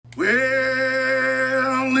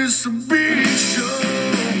it's a big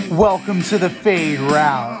show. Welcome to the Fade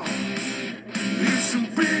Route It's a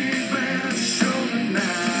big bad show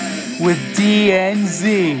tonight. with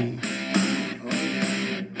DNZ.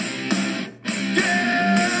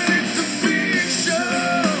 Yeah, it's a big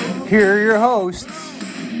show. Here are your hosts,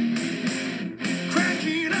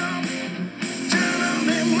 Cracking up, telling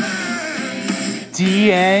them lies.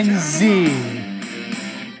 DNZ.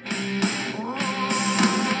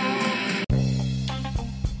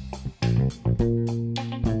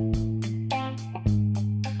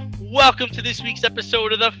 Welcome to this week's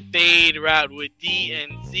episode of the Fade Route with D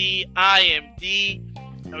and Z. I am D,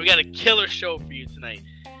 and we got a killer show for you tonight.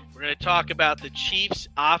 We're going to talk about the Chiefs'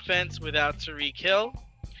 offense without Tyreek Hill.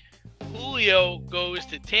 Julio goes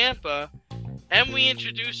to Tampa, and we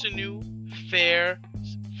introduce a new fair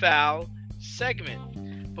foul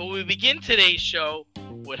segment. But we begin today's show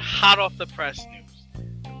with hot off the press news.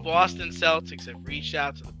 The Boston Celtics have reached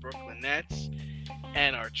out to the Brooklyn Nets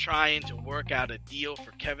and are trying to work out a deal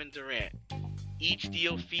for Kevin Durant. Each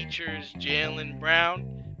deal features Jaylen Brown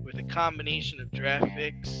with a combination of draft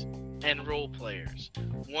picks and role players.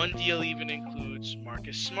 One deal even includes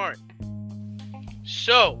Marcus Smart.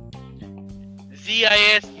 So, Z, I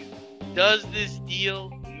ask you, does this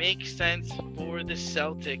deal make sense for the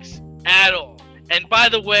Celtics at all? And by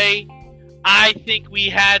the way, I think we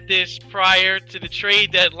had this prior to the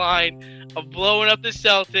trade deadline of blowing up the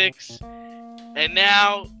Celtics, and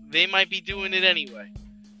now they might be doing it anyway.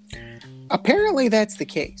 Apparently that's the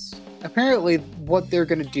case. Apparently what they're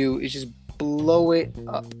going to do is just blow it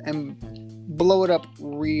up and blow it up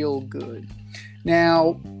real good.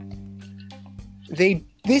 Now,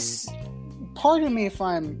 pardon me if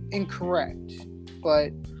I'm incorrect,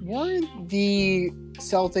 but weren't the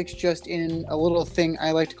Celtics just in a little thing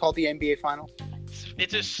I like to call the NBA Finals?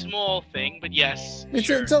 It's a small thing, but yes, It's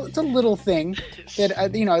sure. a little thing that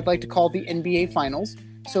I'd like to call the NBA Finals.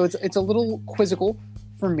 So it's a little quizzical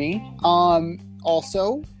for me.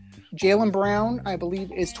 Also, Jaylen Brown, I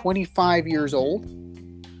believe, is 25 years old,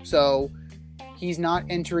 so he's not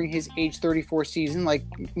entering his age 34 season like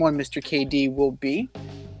one Mr. KD will be.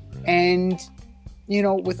 And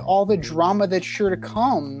with all the drama that's sure to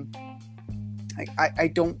come, I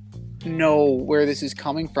don't know where this is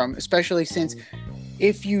coming from, especially since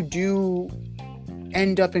if you do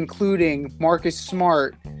end up including Marcus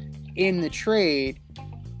Smart in the trade,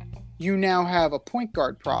 you now have a point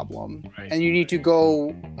guard problem, Right. and you need to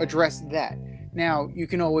go address that. Now, you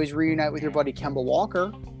can always reunite with your buddy Kemba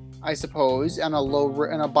Walker, I suppose, on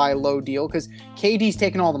a buy low deal, because KD's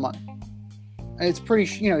taking all the money. And it's pretty,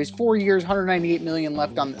 he's 4 years, $198 million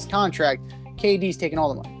left on this contract. KD's taking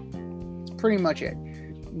all the money. It's pretty much it.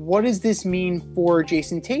 What does this mean for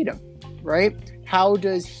Jason Tatum, right? How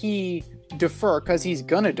does he defer? Because he's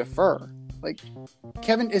going to defer. Like,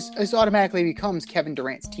 this automatically becomes Kevin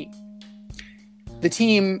Durant's team. The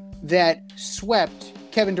team that swept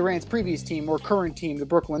Kevin Durant's previous team or current team, the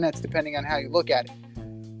Brooklyn Nets, depending on how you look at it.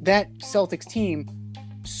 That Celtics team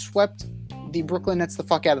swept the Brooklyn Nets the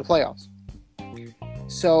fuck out of the playoffs.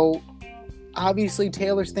 So, obviously,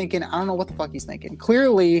 Taylor's thinking, I don't know what the fuck he's thinking.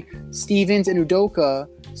 Clearly, Stevens and Udoka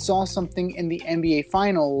saw something in the NBA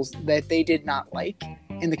Finals that they did not like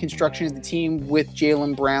in the construction of the team with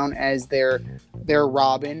Jaylen Brown as their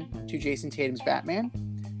Robin to Jason Tatum's Batman.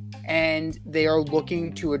 And they are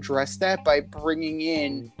looking to address that by bringing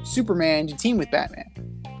in Superman to team with Batman.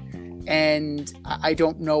 And I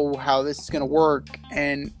don't know how this is going to work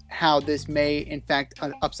and how this may, in fact,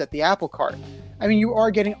 upset the apple cart. I mean, you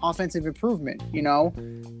are getting offensive improvement,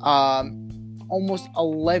 almost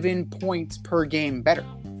 11 points per game better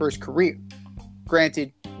for his career.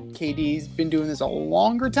 Granted, KD's been doing this a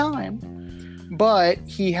longer time, but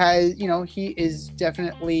he is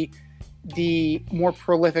definitely the more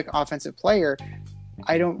prolific offensive player.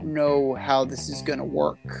 I don't know how this is going to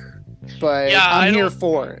work, but I'm here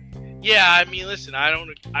for it. Yeah, I mean, listen, I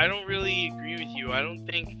don't really agree with you. I don't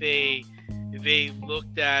think they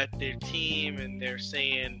looked at their team and they're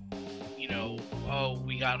saying, oh,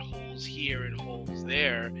 we got holes here and holes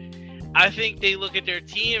there. I think they look at their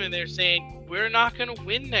team and they're saying, we're not going to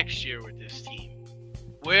win next year with this team.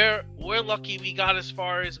 We're lucky we got as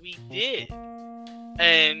far as we did.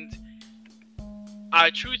 And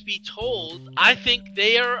truth be told, I think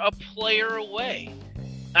they are a player away.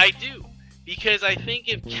 I do. Because I think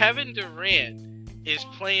if Kevin Durant is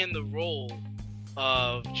playing the role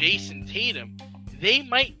of Jason Tatum, they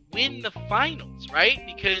might win the finals, right?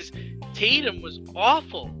 Because Tatum was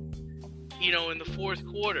awful, in the fourth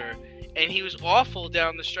quarter, and he was awful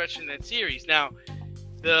down the stretch in that series. Now,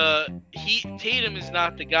 Tatum is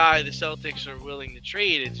not the guy the Celtics are willing to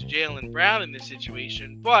trade. It's Jaylen Brown in this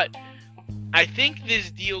situation. But I think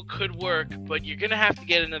this deal could work, but you're going to have to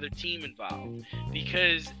get another team involved.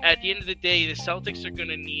 Because at the end of the day, the Celtics are going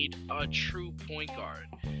to need a true point guard.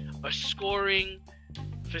 A scoring,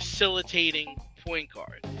 facilitating point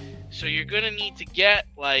guard. So you're going to need to get,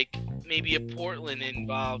 like, maybe a Portland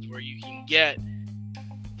involved where you can get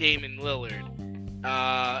Damian Lillard.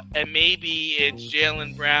 And maybe it's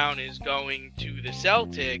Jaylen Brown is going to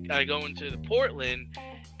going to the Portland,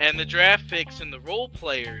 and the draft picks and the role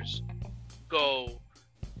players go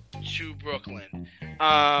to Brooklyn.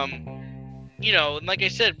 And like I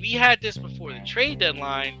said, we had this before the trade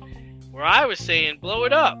deadline where I was saying blow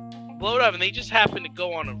it up, and they just happened to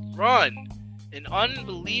go on a run, an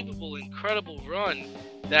unbelievable, incredible run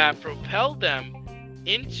that propelled them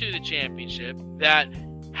into the championship, that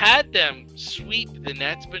had them sweep the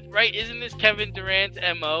Nets. But right, isn't this Kevin Durant's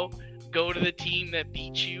MO? Go to the team that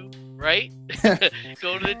beat you, right?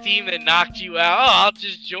 Go to the team that knocked you out. Oh, I'll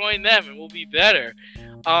just join them and we'll be better.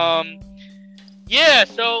 Yeah,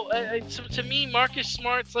 so to me, Marcus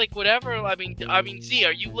Smart's like whatever. I mean, Z,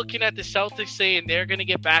 are you looking at the Celtics saying they're going to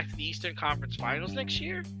get back to the Eastern Conference Finals next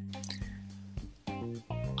year?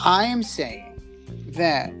 I am saying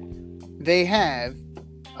that they have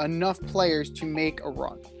enough players to make a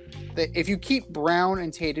run. That if you keep Brown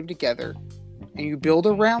and Tatum together and you build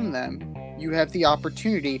around them, you have the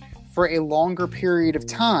opportunity for a longer period of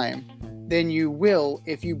time than you will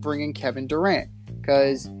if you bring in Kevin Durant.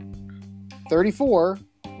 Because 34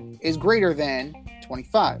 is greater than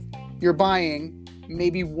 25. You're buying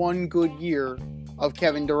maybe one good year of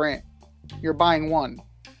Kevin Durant. You're buying one.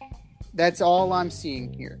 That's all I'm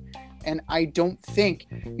seeing here. And I don't think,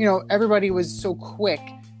 everybody was so quick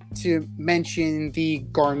to mention the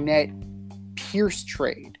Garnett-Pierce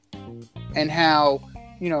trade and how,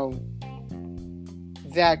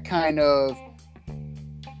 that kind of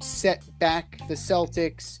set back the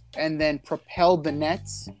Celtics and then propelled the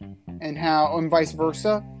Nets and vice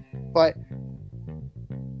versa. But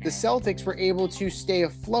the Celtics were able to stay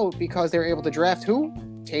afloat because they were able to draft who?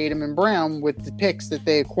 Tatum and Brown with the picks that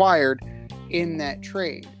they acquired in that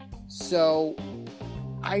trade. So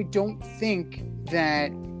I don't think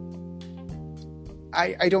that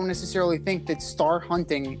I don't necessarily think that star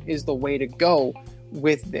hunting is the way to go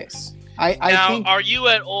with this. I think, are you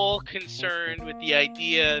at all concerned with the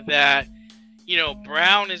idea that,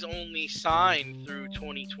 Brown is only signed through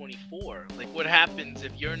 2024? Like, what happens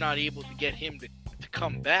if you're not able to get him to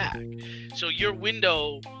come back? So your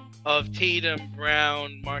window of Tatum,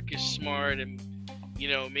 Brown, Marcus Smart, and,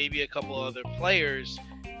 maybe a couple other players,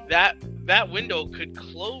 that window could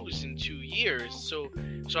close in 2 years. So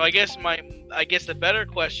I guess the better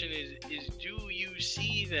question is do you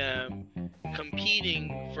see them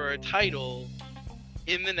competing for a title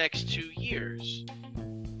in the next 2 years?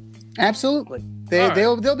 Absolutely.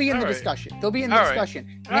 They'll be in the discussion. They'll be in the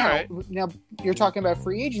discussion. Now you're talking about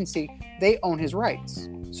free agency. They own his rights.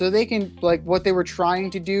 So they can, like, what they were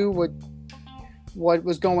trying to do, what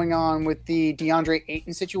was going on with the DeAndre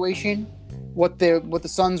Ayton situation, what the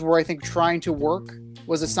Suns were, I think, trying to work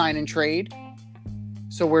was a sign and trade.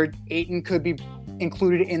 So where Ayton could be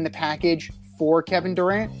included in the package for Kevin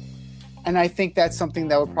Durant. And I think that's something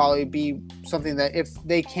that would probably be something that if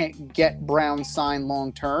they can't get Brown signed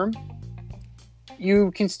long term,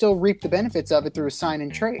 you can still reap the benefits of it through a sign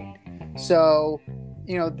and trade. So,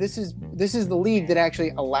 this is the league that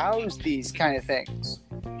actually allows these kind of things.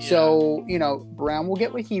 Yeah. So, Brown will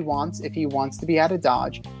get what he wants if he wants to be out of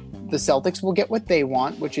Dodge. The Celtics will get what they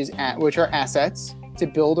want, which are assets to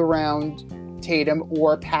build around Tatum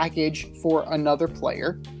or package for another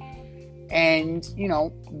player. And,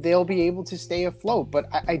 they'll be able to stay afloat. But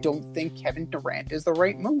I don't think Kevin Durant is the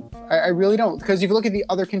right move. I really don't. Because if you look at the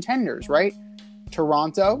other contenders, right?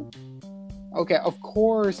 Toronto. Okay, of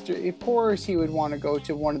course he would want to go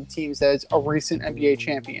to one of the teams that's a recent NBA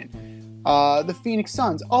champion. The Phoenix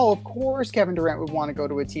Suns. Oh, of course Kevin Durant would want to go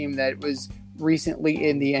to a team that was recently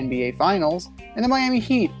in the NBA Finals. And the Miami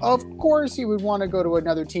Heat. Of course he would want to go to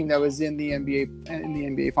another team that was in the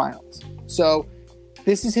NBA Finals. So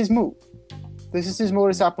this is his move. This is his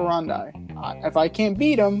modus operandi. If I can't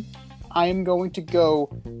beat him, I am going to go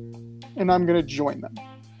and I'm going to join them.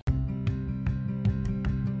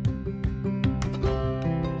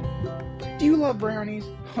 Do you love brownies?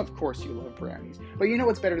 Of course you love brownies. But you know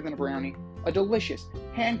what's better than a brownie? A delicious,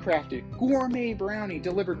 handcrafted, gourmet brownie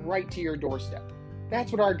delivered right to your doorstep.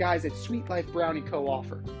 That's what our guys at Sweet Life Brownie Co.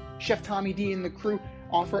 offer. Chef Tommy D and the crew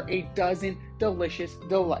offer a dozen delicious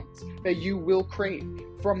delights that you will crave,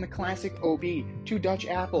 from the classic OB to Dutch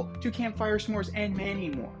apple to campfire s'mores and many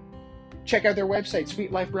more. Check out their website,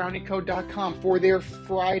 sweetlifebrownieco.com, for their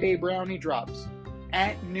Friday brownie drops.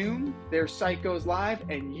 At noon, their site goes live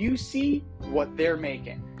and you see what they're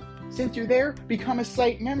making. Since you're there, become a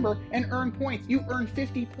site member and earn points. You earn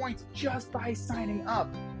 50 points just by signing up.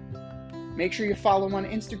 Make sure you follow them on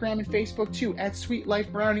Instagram and Facebook too, at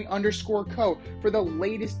sweetlifebrownie_co, for the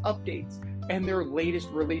latest updates and their latest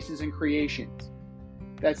releases and creations.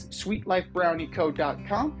 That's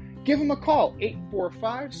sweetlifebrownieco.com. Give them a call,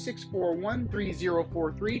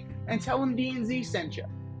 845-641-3043, and tell them D&Z sent you.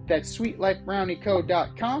 That's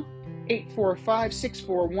sweetlifebrownieco.com,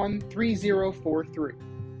 845-641-3043.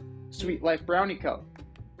 Sweet Life Brownie Co.,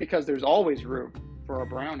 because there's always room for a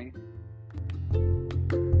brownie.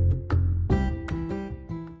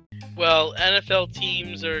 Well, NFL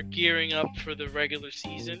teams are gearing up for the regular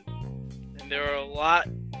season, and there are a lot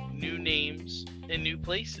new names and new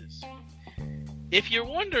places. If you're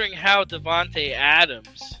wondering how Davante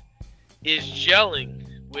Adams is gelling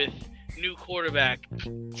with new quarterback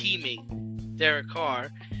teammate Derek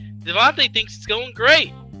Carr, Davante thinks it's going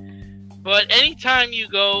great. But anytime you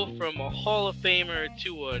go from a Hall of Famer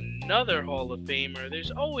to another Hall of Famer,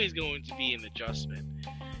 there's always going to be an adjustment.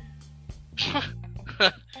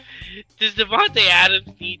 Does Davante Adams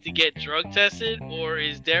need to get drug tested, or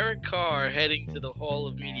is Derek Carr heading to the Hall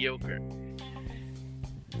of Mediocre?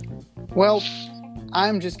 Well,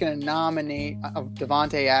 I'm just going to nominate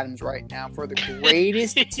Davante Adams right now for the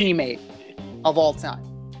greatest teammate of all time.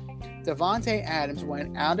 Davante Adams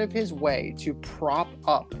went out of his way to prop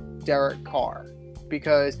up Derek Carr,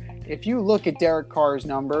 because if you look at Derek Carr's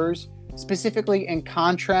numbers, specifically in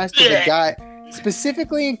contrast to the guy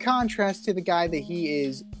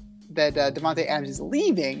that Davante Adams is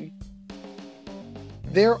leaving,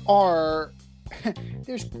 there's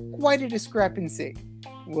quite a discrepancy,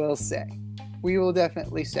 we will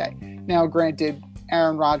definitely say. Now, granted,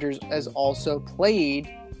 Aaron Rodgers has also played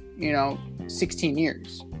 16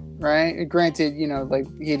 years, right? Granted,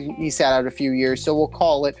 he sat out a few years, so we'll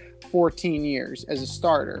call it 14 years as a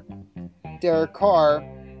starter. Derek Carr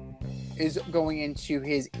is going into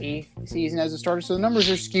his 8th season as a starter, so the numbers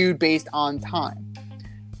are skewed based on time.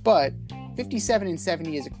 But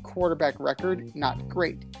 57-70 is a quarterback record, not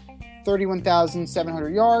great.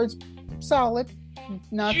 31,700 yards, solid,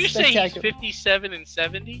 not Did you spectacular. say he's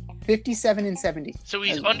 57-70? 57-70. So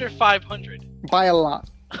he's under 500. By a lot.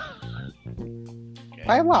 Okay.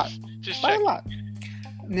 By a lot. Just By a checking. lot.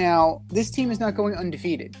 Now, this team is not going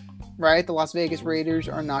undefeated, right? The Las Vegas Raiders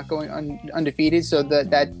are not going undefeated, so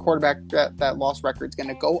that quarterback, that loss record is going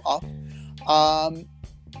to go up.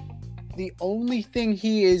 The only thing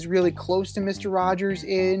he is really close to Mr. Rodgers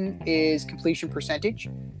in is completion percentage,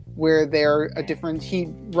 where they're a different.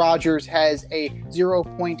 Rodgers has a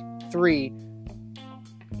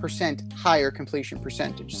 0.3% higher completion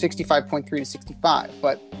percentage, 65.3 to 65,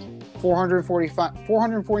 but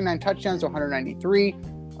 449 touchdowns to 193.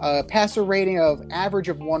 Passer rating of average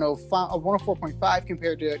of 104.5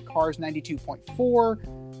 compared to Carr's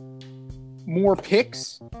 92.4. More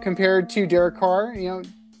picks compared to Derek Carr.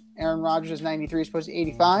 Aaron Rodgers is 93, supposed to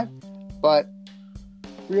 85. But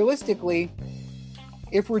realistically,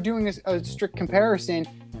 if we're doing a strict comparison,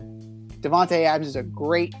 Davante Adams is a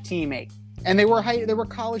great teammate, and they were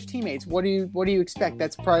college teammates. What do you expect?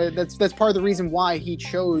 That's part of the reason why he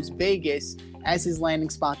chose Vegas as his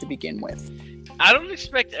landing spot to begin with. I don't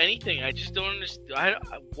expect anything. I just don't understand.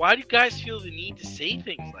 Why do you guys feel the need to say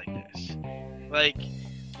things like this? Like,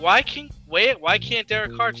 why can't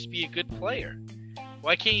Derek Carr just be a good player?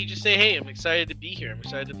 Why can't you just say, "Hey, I'm excited to be here. I'm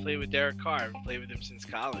excited to play with Derek Carr. I've played with him since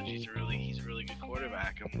college. He's a really good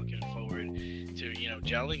quarterback. I'm looking forward to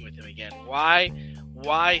gelling with him again." Why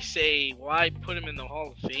put him in the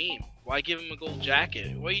Hall of Fame? Why give him a gold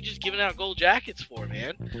jacket? What are you just giving out gold jackets for,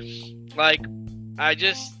 man? Like,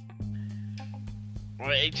 just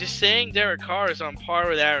saying Derek Carr is on par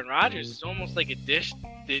with Aaron Rodgers is almost like a diss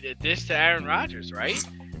to Aaron Rodgers, right?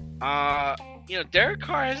 Derek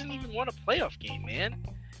Carr hasn't even won a playoff game, man.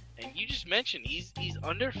 And you just mentioned he's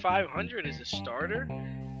under 500 as a starter.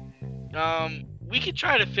 We could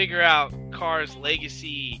try to figure out Carr's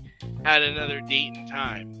legacy at another date and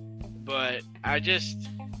time, but I don't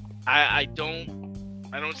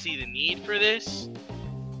see the need for this.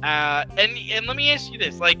 And let me ask you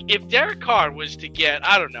this: like, if Derek Carr was to get,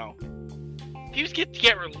 I don't know, if he was to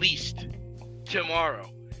get released tomorrow,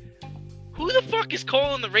 who the fuck is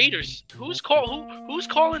calling the Raiders? Who's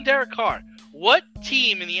calling Derek Carr? What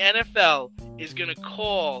team in the NFL is gonna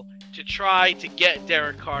call to try to get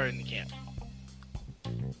Derek Carr in the camp?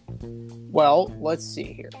 Well, let's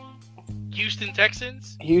see here. Houston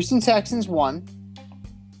Texans? Houston Texans 1,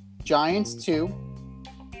 Giants 2,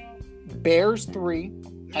 Bears 3.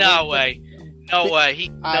 No way. No way.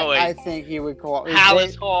 No way. I think he would call.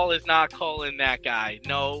 Hallis Hall is not calling that guy.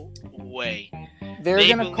 No way. They're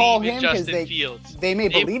going to call him because Fields. They may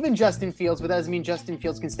believe in Justin Fields, but that doesn't mean Justin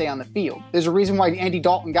Fields can stay on the field. There's a reason why Andy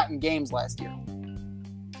Dalton got in games last year.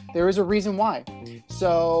 There is a reason why.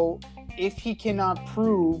 So if he cannot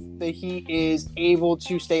prove that he is able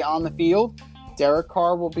to stay on the field, Derek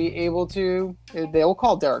Carr will be able to. They will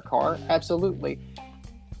call Derek Carr, absolutely.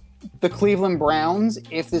 The Cleveland Browns,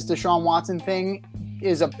 if this Deshaun Watson thing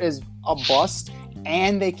is a bust,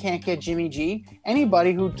 and they can't get Jimmy G,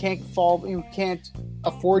 anybody who can't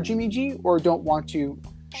afford Jimmy G or don't want to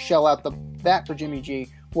shell out that for Jimmy G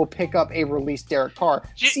will pick up a released Derek Carr.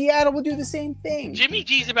 Seattle will do the same thing. Jimmy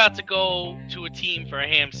G's about to go to a team for a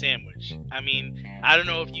ham sandwich. I mean, I don't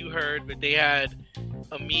know if you heard, but they had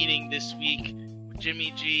a meeting this week with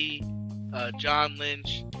Jimmy G, John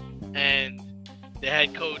Lynch, and the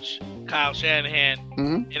head coach Kyle Shanahan.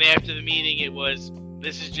 Mm-hmm. And after the meeting, it was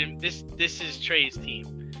this is Trey's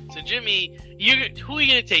team. So Jimmy, who are you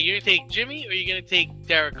gonna take? You're gonna take Jimmy, or you're gonna take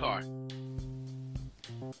Derek Carr?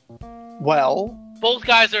 Well, both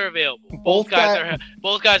guys are available. Both guys are available.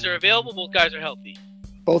 Both guys are healthy.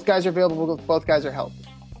 Both guys are available. Both guys are healthy.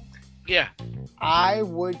 Yeah. I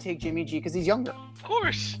would take Jimmy G because he's younger. Of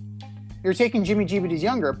course. You're taking Jimmy G, but he's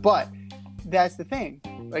younger. But that's the thing.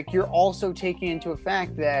 Like, you're also taking into a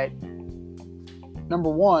fact that, number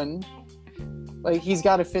one, like, he's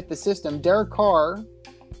got to fit the system. Derek Carr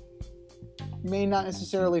may not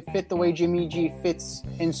necessarily fit the way Jimmy G fits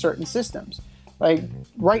in certain systems. Like,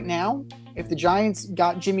 right now, if the Giants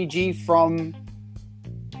got Jimmy G from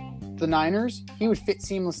the Niners, he would fit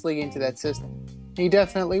seamlessly into that system. He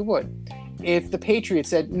definitely would. If the Patriots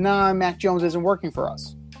said, nah, Mac Jones isn't working for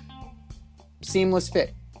us, seamless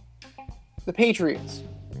fit. The Patriots,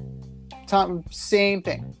 same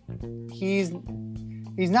thing. He's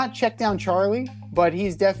not check down Charlie, but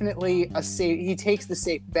he's definitely he takes the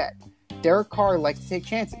safe bet. Derek Carr likes to take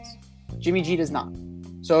chances. Jimmy G does not.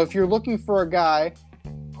 So if you're looking for a guy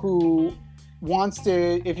who wants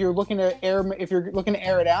to, if you're looking to air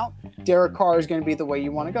it out, Derek Carr is going to be the way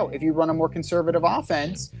you want to go. If you run a more conservative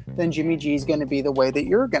offense, then Jimmy G is going to be the way that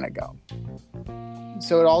you're going to go.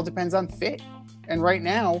 So it all depends on fit. And right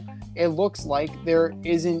now, it looks like there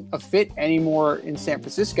isn't a fit anymore in San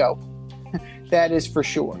Francisco. That is for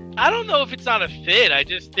sure. I don't know if it's not a fit. I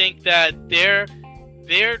just think that they're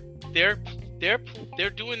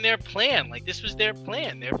doing their plan. Like, this was their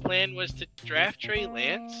plan. Their plan was to draft Trey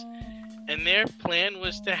Lance, and their plan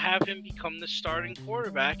was to have him become the starting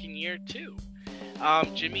quarterback in year 2.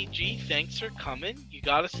 Jimmy G, thanks for coming. You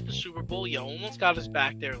got us to the Super Bowl. You almost got us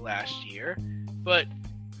back there last year, but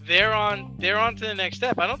they're on to the next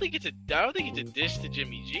step. I don't think it's a diss to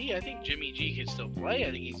Jimmy G. I think Jimmy G can still play.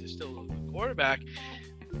 I think he's still a good quarterback.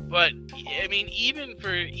 But I mean, even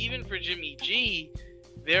for Jimmy G,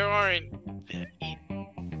 there aren't.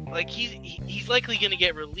 Like, he's likely going to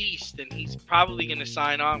get released, and he's probably going to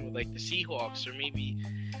sign on with, like, the Seahawks, or maybe,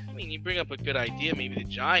 I mean, you bring up a good idea, maybe the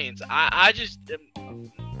Giants.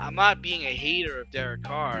 I'm not being a hater of Derek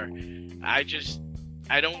Carr. I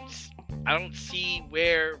don't see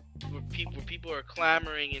where people are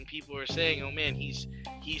clamoring and people are saying, oh man, he's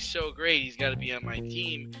so great, he's got to be on my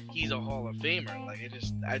team, he's a Hall of Famer. Like,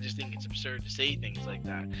 I just think it's absurd to say things like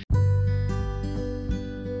that.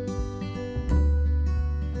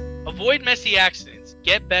 Avoid messy accidents.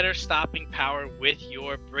 Get better stopping power with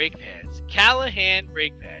your brake pads. Callahan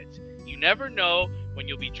brake pads. You never know when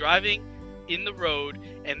you'll be driving in the road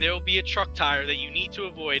and there will be a truck tire that you need to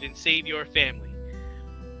avoid and save your family.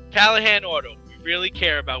 Callahan Auto. We really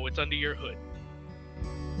care about what's under your hood.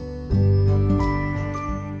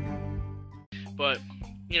 But,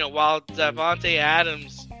 you know, while Davante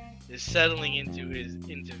Adams is settling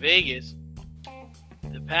into Vegas,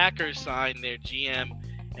 the Packers signed their GM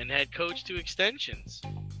and head coach to extensions.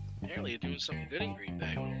 Apparently they're doing something good in Green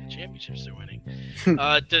Bay, one of the championships they're winning.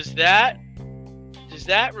 Does that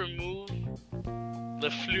remove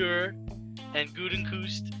LaFleur and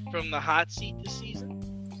Gutekunst from the hot seat this season?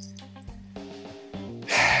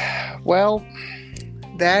 Well,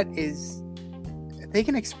 that is, they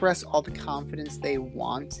can express all the confidence they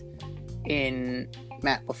want in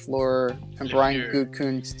Matt LaFleur and Brian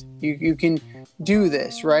Gutekunst. You can do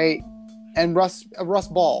this, right? And Russ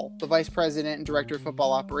Ball, the vice president and director of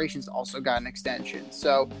football operations, also got an extension.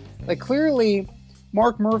 So, like, clearly,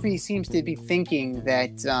 Mark Murphy seems to be thinking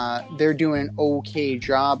that they're doing an okay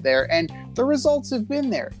job there. And the results have been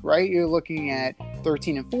there, right? You're looking at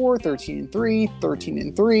 13-4, 13-3,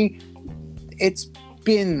 13-3. It's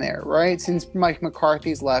been there, right? Since Mike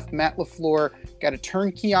McCarthy's left, Matt LaFleur got a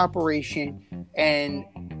turnkey operation and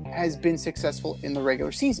has been successful in the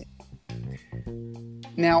regular season.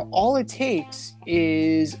 Now, all it takes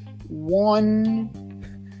is one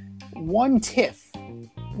tiff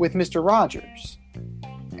with Mr. Rogers,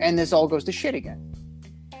 and this all goes to shit again,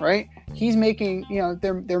 right? He's making,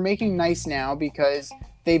 they're making nice now because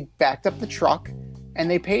they backed up the truck and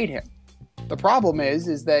they paid him. The problem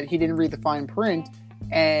is that he didn't read the fine print,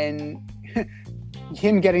 and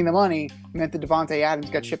him getting the money meant that Devontae Adams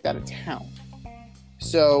got shipped out of town.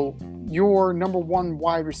 So your number one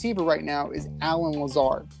wide receiver right now is Allen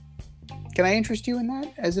Lazard. Can I interest you in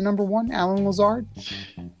that as a number one, Allen Lazard?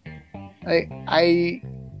 I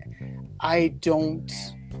don't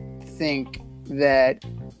think that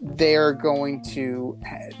they're going to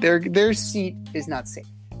their seat is not safe.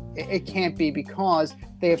 It can't be, because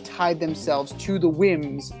they have tied themselves to the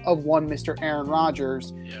whims of one Mr. Aaron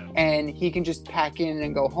Rodgers, and he can just pack in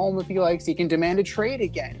and go home if he likes. He can demand a trade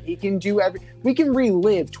again. He can do we can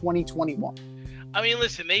relive 2021. I mean,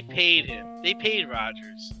 listen, they paid him. They paid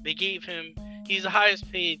Rodgers. They gave him. He's the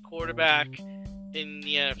highest paid quarterback in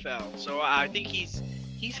the NFL. So I think he's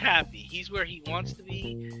happy. He's where he wants to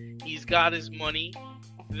be. He's got his money.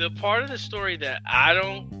 The part of the story that I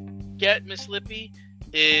don't get, Miss Lippy,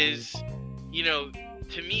 is,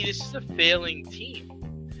 to me, this is a failing team.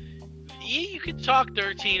 Yeah, you could talk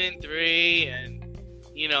 13-3 and,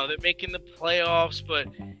 they're making the playoffs, but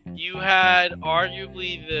you had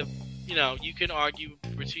arguably you can argue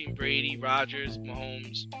between Brady, Rodgers,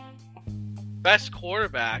 Mahomes, best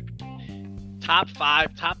quarterback, top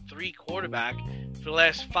 5, top 3 quarterback for the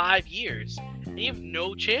last 5 years. And you have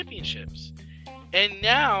no championships. And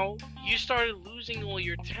now you started losing all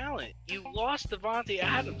your talent. You lost Devontae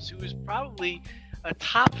Adams, who was probably a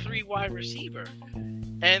top 3 wide receiver.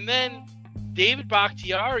 And then David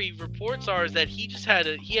Bakhtiari, reports are that he had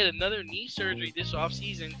another knee surgery this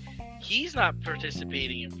offseason. He's not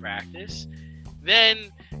participating in practice.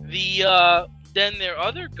 Then their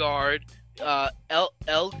other guard,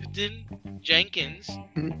 Elgden Jenkins,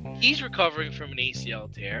 he's recovering from an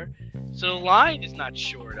ACL tear. So the line is not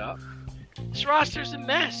shored up. This roster's a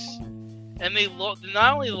mess. And they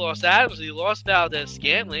not only lost Adams, they lost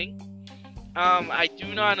Valdez-Scantling. I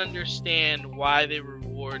do not understand why they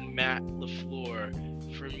reward Matt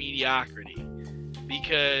LaFleur for mediocrity.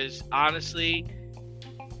 Because, honestly,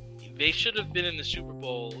 they should have been in the Super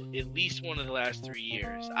Bowl at least one of the last 3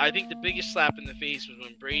 years. I think the biggest slap in the face was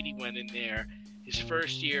when Brady went in there, his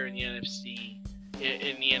first year in the NFC,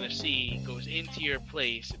 goes into your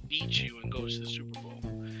place, beats you, and goes to the Super Bowl.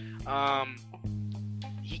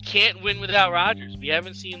 He can't win without Rodgers. We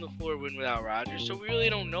haven't seen LaFleur win without Rodgers, so we really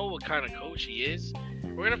don't know what kind of coach he is.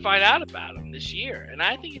 We're going to find out about him this year, and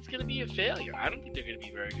I think it's going to be a failure. I don't think they're going to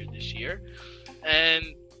be very good this year.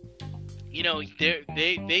 And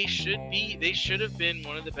they should have been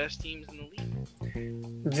one of the best teams in the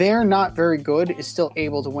league. They're not very good is still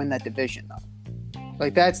able to win that division, though.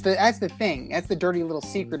 Like that's the thing. That's the dirty little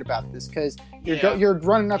secret about this, because you're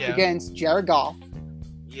running up against Jared Goff,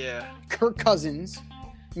 Kirk Cousins,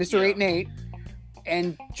 Mr. 8-8,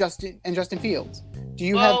 and Justin Fields. Do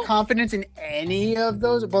you have confidence in any of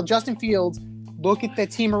those? Well, Justin Fields, look at the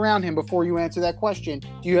team around him before you answer that question.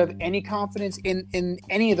 Do you have any confidence in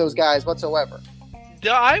any of those guys whatsoever?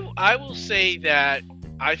 I will say that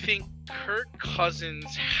I think Kirk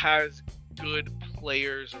Cousins has good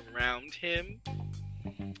players around him,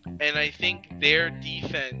 and I think their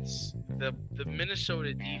defense, the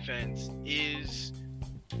Minnesota defense, is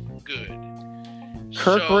good.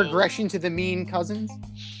 Kirk regression to the mean Cousins?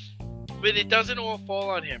 But it doesn't all fall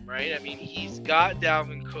on him, right? I mean, he's got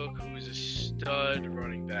Dalvin Cook, who is a stud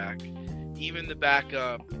running back. Even the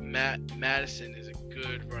backup, Madison, is a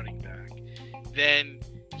good running back. Then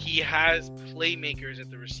he has playmakers at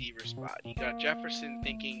the receiver spot. He got Jefferson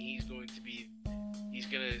thinking he's going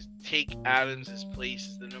to take Adams' place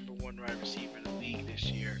as the number 1 wide receiver in the league this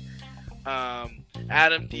year.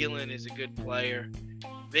 Adam Thielen is a good player.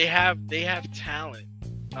 They have talent.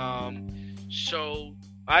 So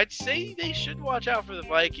I'd say they should watch out for the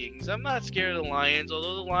Vikings. I'm not scared of the Lions,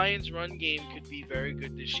 although the Lions' run game could be very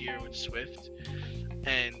good this year with Swift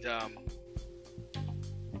and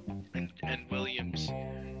Williams.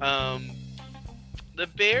 The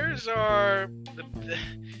Bears are the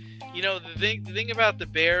thing about the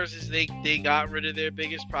Bears is they got rid of their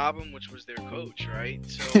biggest problem, which was their coach, right?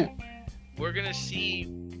 So we're gonna see.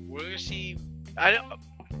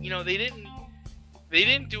 They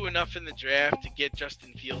didn't do enough in the draft to get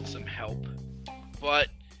Justin Fields some help, but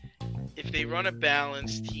if they run a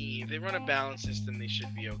balanced team, if they run a balanced system, they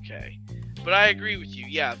should be okay. But I agree with you.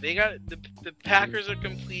 Yeah, they got the Packers are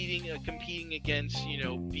competing against, you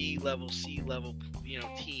know, B level, C level, you know,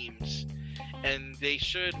 teams, and they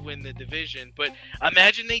should win the division. But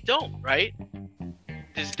imagine they don't, right?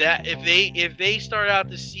 Does that if they start out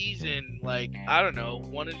the season like, I don't know,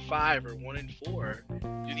 1-5 or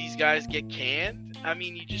 1-4, do these guys get canned? I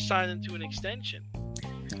mean, you just signed them to an extension.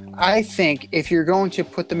 I think if you're going to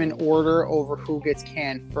put them in order over who gets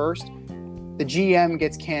canned first, the GM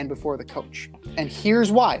gets canned before the coach. And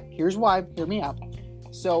here's why. Hear me out.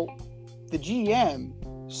 So the GM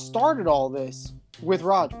started all this with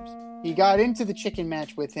Rodgers. He got into the chicken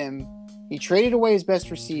match with him. He traded away his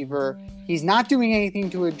best receiver. He's not doing anything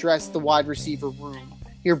to address the wide receiver room.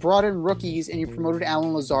 You brought in rookies and you promoted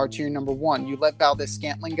Alan Lazard to your number one. You let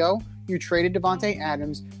Valdez-Scantling go. You traded Devontae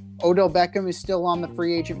Adams. Odell Beckham is still on the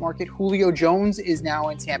free agent market. Julio Jones is now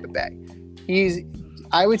in Tampa Bay.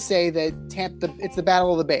 I would say that it's the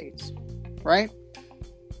battle of the Bays, right?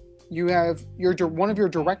 You have one of your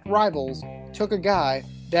direct rivals took a guy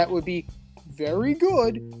that would be very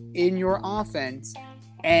good in your offense,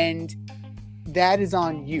 and that is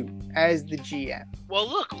on you as the GM. Well,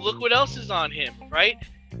 look what else is on him, right?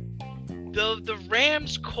 The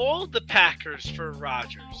Rams called the Packers for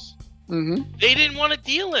Rodgers. Mm-hmm. They didn't want to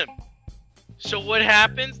deal him. So what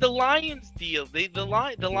happens? The Lions deal. The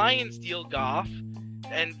Lions deal Goff,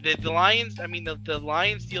 and the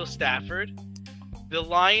Lions deal Stafford. The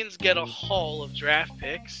Lions get a haul of draft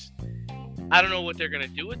picks. I don't know what they're gonna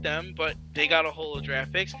do with them, but they got a haul of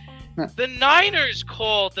draft picks. The Niners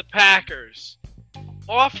called the Packers,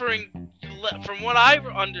 offering, from what I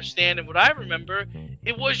understand and what I remember,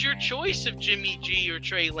 it was your choice of Jimmy G or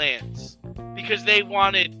Trey Lance because they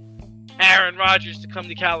wanted Aaron Rodgers to come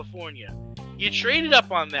to California. You traded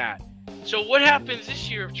up on that. So what happens this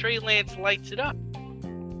year if Trey Lance lights it up?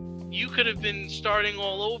 You could have been starting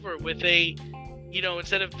all over with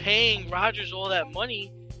instead of paying Rodgers all that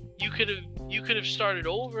money, you could have started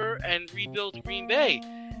over and rebuilt Green Bay.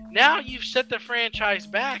 Now you've set the franchise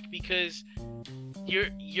back because you're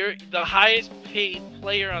the highest paid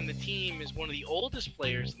player on the team is one of the oldest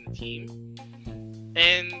players in the team,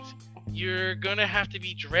 and you're gonna have to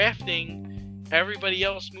be drafting everybody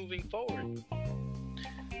else moving forward.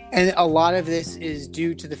 And a lot of this is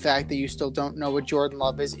due to the fact that you still don't know what Jordan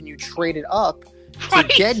Love is, and you traded up to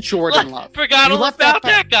get Jordan Love. Forgot all about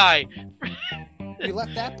that guy. You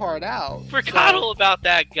left that part out. Forgot all about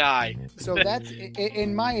that guy. So that's,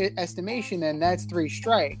 in my estimation, then that's 3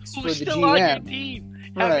 strikes for the still GM. On your team.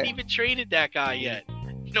 Right. Haven't even traded that guy yet.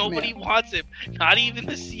 Nobody wants him. Not even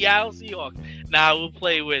the Seattle Seahawks. Nah, we'll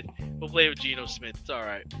play with Geno Smith. It's all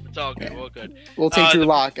right. It's all good. We're good. We'll take Drew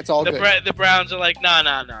Lock. It's all good. The Browns are like,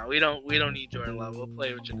 nah. We don't need Jordan Love. We'll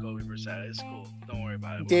play with Jacoby Brissett. It's cool. Don't worry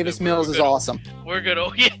about it. Davis Mills is awesome. We're good.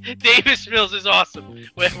 Oh yeah, Davis Mills is awesome.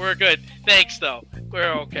 We're good. Thanks though.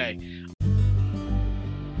 We're okay.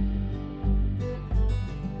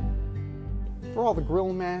 For all the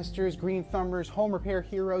grill masters, green thumbers, home repair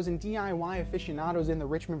heroes, and DIY aficionados in the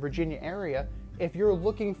Richmond, Virginia area, if you're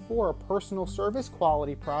looking for a personal service,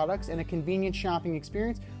 quality products, and a convenient shopping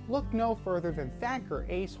experience, look no further than Thacker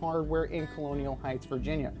Ace Hardware in Colonial Heights,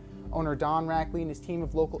 Virginia. Owner Don Rackley and his team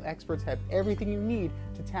of local experts have everything you need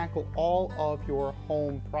to tackle all of your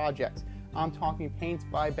home projects. I'm talking paints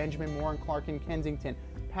by Benjamin Moore and Clark in Kensington,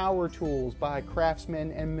 power tools by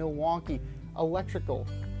Craftsman and Milwaukee, electrical,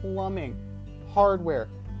 plumbing, hardware,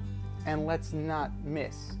 and let's not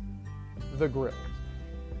miss the grills.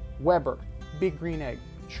 Weber, Big Green Egg,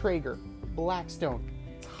 Traeger, Blackstone,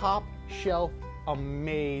 top shelf,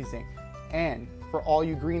 amazing. And for all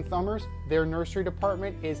you green thumbers, their nursery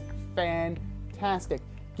department is fantastic.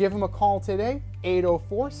 Give them a call today,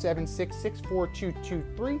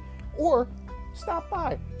 804-766-4223, or stop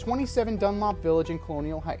by 27 Dunlop Village in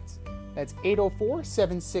Colonial Heights. That's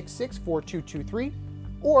 804-766-4223,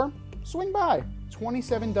 or swing by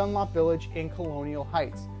 27 Dunlop Village in Colonial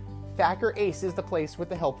Heights. Thacker Ace is the place with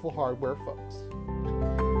the helpful hardware, folks.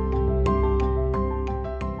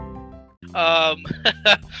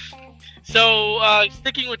 So,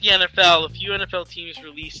 sticking with the NFL, a few NFL teams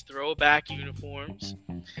released throwback uniforms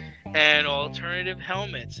and alternative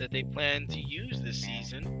helmets that they plan to use this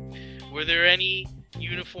season. Were there any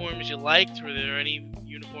uniforms you liked? Were there any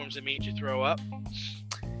uniforms that made you throw up?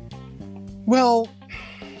 Well,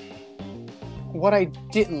 what I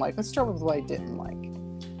didn't like. Let's start with what I didn't like.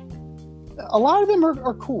 A lot of them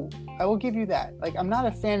are cool. I will give you that. Like, I'm not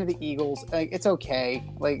a fan of the Eagles. Like, it's okay.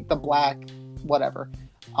 Like, the black, whatever.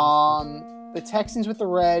 The Texans with the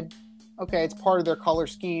red, okay, it's part of their color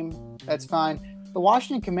scheme. That's fine. The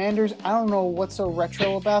Washington Commanders, I don't know what's so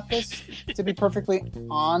retro about this, to be perfectly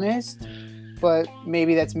honest, but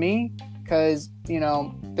maybe that's me, because,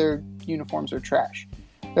 their uniforms are trash.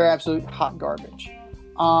 They're absolute hot garbage.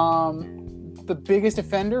 The biggest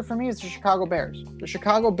offender for me is the Chicago Bears. The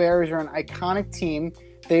Chicago Bears are an iconic team.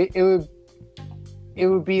 It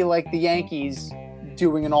would be like the Yankees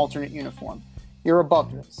doing an alternate uniform. You're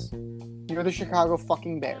above this. You're the Chicago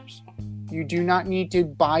fucking Bears. You do not need to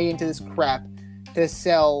buy into this crap to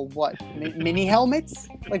sell what? Mini helmets?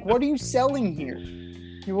 Like, what are you selling here?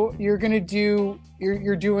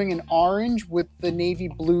 You're doing an orange with the navy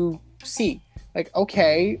blue C. Like,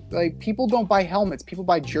 okay, like, people don't buy helmets, people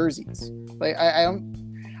buy jerseys. Like, I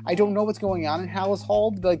don't know what's going on in Hallis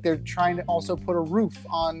Hall. Like, they're trying to also put a roof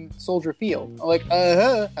on Soldier Field. Like,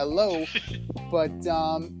 hello. But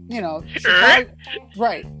Chicago,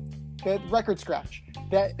 right. The record scratch.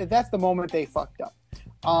 That's the moment they fucked up.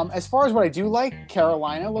 As far as what I do like,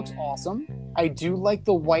 Carolina looks awesome. I do like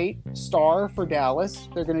the white star for Dallas.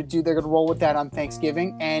 They're gonna roll with that on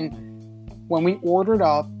Thanksgiving. And when we ordered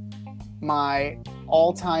up my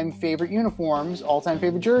all-time favorite uniforms, all-time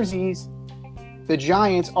favorite jerseys, the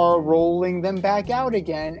Giants are rolling them back out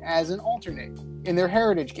again as an alternate in their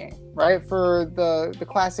Heritage game, right? For the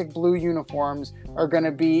classic blue uniforms are going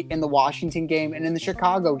to be in the Washington game and in the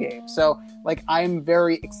Chicago game. So, like, I'm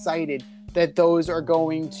very excited that those are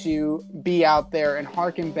going to be out there and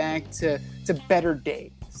harken back to better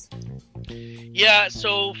days. Yeah,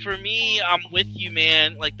 so for me, I'm with you,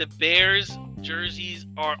 man. Like, the Bears jerseys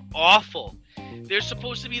are awful. They're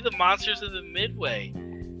supposed to be the monsters of the Midway.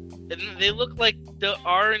 And they look like the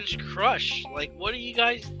Orange Crush. Like, what are you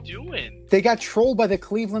guys doing? They got trolled by the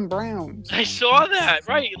Cleveland Browns. I saw that.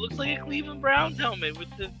 Right, it looks like a Cleveland Browns helmet with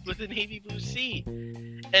the navy blue C.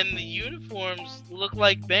 And the uniforms look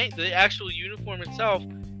like the actual uniform itself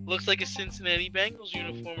looks like a Cincinnati Bengals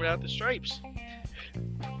uniform without the stripes.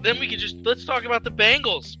 Then let's talk about the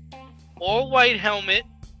Bengals. All white helmet,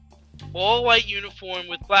 all white uniform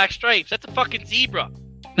with black stripes. That's a fucking zebra,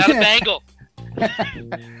 not a Bengal.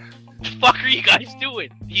 The fuck are you guys doing?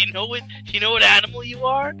 Do you know what animal you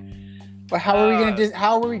are? But how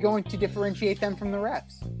are we going to differentiate them from the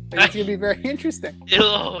refs? It's gonna be very interesting.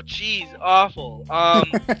 Oh, jeez, awful.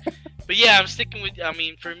 But yeah, I'm sticking with. I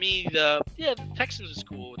mean, for me, the Texans is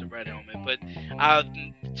cool with the red helmet, but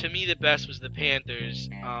to me, the best was the Panthers.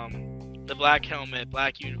 The black helmet,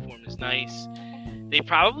 black uniform is nice. They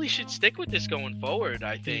probably should stick with this going forward.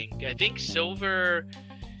 I think silver.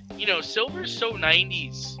 Silver's so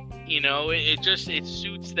 90s. It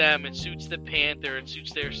suits them. It suits the Panther. It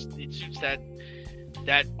suits that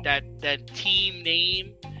team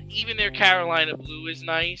name. Even their Carolina blue is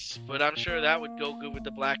nice, but I'm sure that would go good with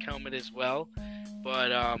the black helmet as well. But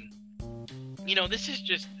this is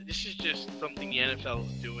just something the NFL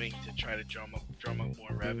is doing to try to drum up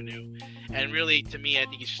more revenue. And really, to me, I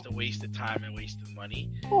think it's just a waste of time and waste of money.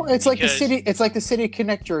 Well, it's like the City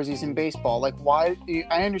Connect jerseys in baseball. Like, why?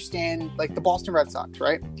 I understand, like the Boston Red Sox,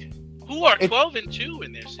 right? Who are 12-2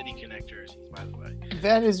 in their City Connect jerseys, by the way.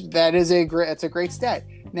 That's a great stat.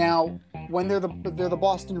 Now, when they're the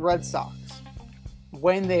Boston Red Sox,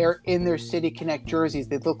 when they are in their City Connect jerseys,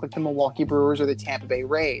 they look like the Milwaukee Brewers or the Tampa Bay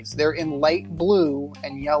Rays. They're in light blue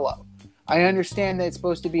and yellow. I understand that it's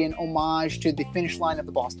supposed to be an homage to the finish line of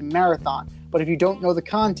the Boston Marathon, but if you don't know the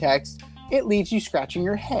context, it leaves you scratching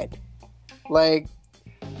your head. Like,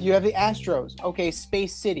 you have the Astros, okay,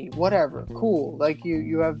 Space City, whatever, cool. Like,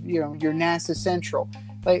 you have your NASA Central.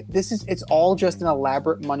 Like, it's all just an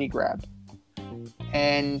elaborate money grab,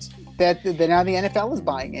 and that now the NFL is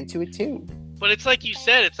buying into it too. But it's like you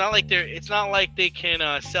said, it's not like they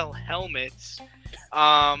can sell helmets.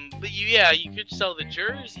 But you could sell the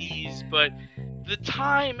jerseys, but the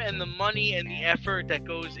time and the money and the effort that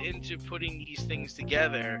goes into putting these things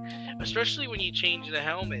together, especially when you change the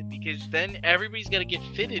helmet, because then everybody's got to get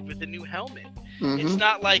fitted with a new helmet. Mm-hmm. It's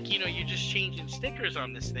not like, you're just changing stickers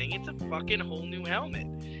on this thing. It's a fucking whole new helmet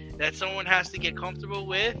that someone has to get comfortable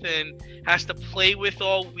with and has to play with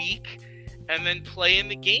all week and then play in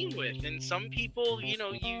the game with. And some people,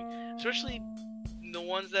 especially the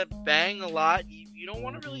ones that bang a lot, you don't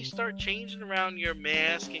want to really start changing around your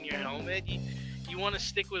mask and your helmet. You want to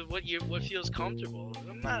stick with what feels comfortable.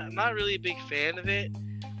 I'm not really a big fan of it.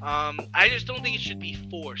 I just don't think it should be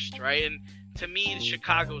forced, right? And to me,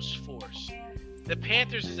 Chicago's forced. The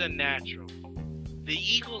Panthers is a natural. The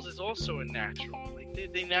Eagles is also a natural.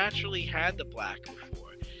 Like, they naturally had the black before.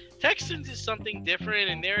 Texans is something different,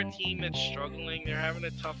 and they're a team that's struggling. They're having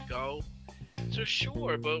a tough go. So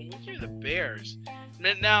sure, but look at the Bears.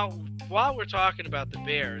 Now, while we're talking about the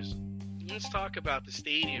Bears, let's talk about the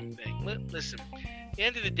stadium thing. Listen, at the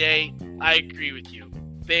end of the day, I agree with you.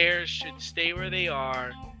 Bears should stay where they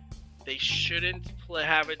are. They shouldn't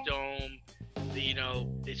have a dome.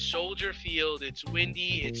 It's Soldier Field. It's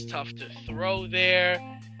windy. It's tough to throw there.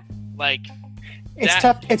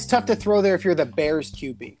 It's tough to throw there if you're the Bears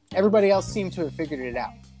QB. Everybody else seems to have figured it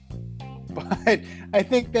out. But I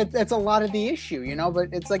think that's a lot of the issue, But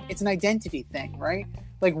it's it's an identity thing, right?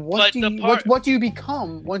 What do you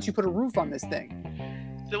become once you put a roof on this thing?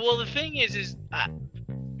 The thing is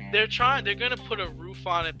they're going to put a roof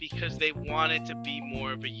on it because they want it to be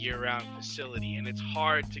more of a year-round facility, and it's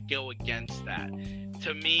hard to go against that.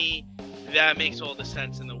 To me, that makes all the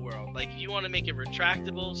sense in the world. If you want to make it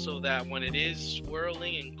retractable so that when it is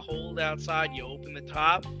swirling and cold outside, you open the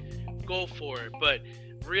top, go for it. But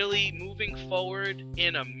really, moving forward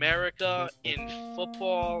in America, in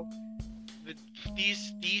football,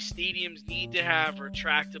 these stadiums need to have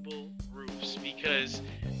retractable roofs, because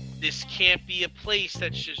this can't be a place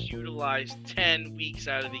that's just utilized 10 weeks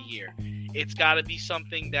out of the year. It's got to be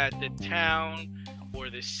something that the town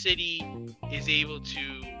or the city is able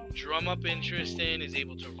to drum up interest in, is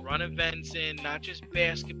able to run events in, not just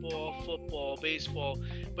basketball, football, baseball,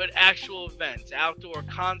 but actual events, outdoor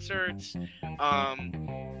concerts,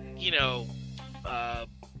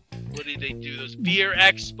 what do they do? Those beer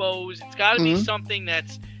expos. It's got to be something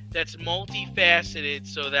that's multifaceted,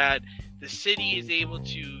 so that the city is able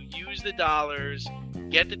to use the dollars,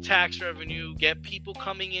 get the tax revenue, get people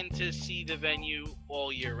coming in to see the venue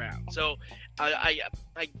all year round. So I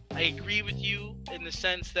agree with you in the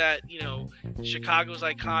sense that, Chicago's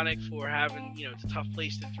iconic for having, it's a tough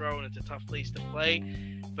place to throw and it's a tough place to play.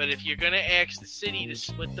 But if you're going to ask the city to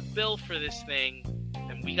split the bill for this thing,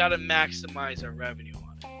 then we got to maximize our revenue on it.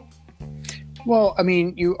 Well,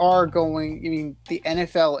 the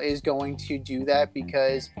NFL is going to do that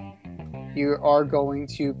because you are going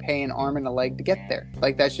to pay an arm and a leg to get there.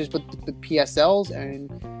 That's just what the PSLs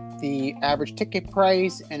and the average ticket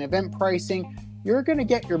price and event pricing, you're going to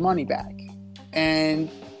get your money back. And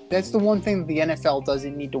that's the one thing that the NFL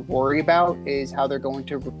doesn't need to worry about, is how they're going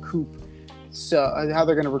to recoup. How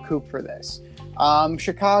they're going to recoup for this.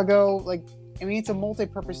 Chicago, it's a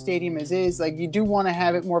multi-purpose stadium as is. You do want to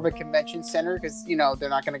have it more of a convention center, because, they're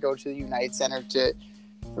not going to go to the United Center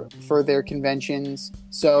for their conventions.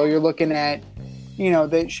 So you're looking at,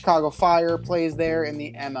 the Chicago Fire plays there in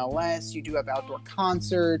the MLS. You do have outdoor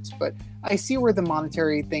concerts, but I see where the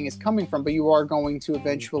monetary thing is coming from. But you are going to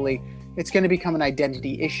eventually, it's going to become an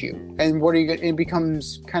identity issue. And it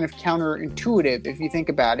becomes kind of counterintuitive if you think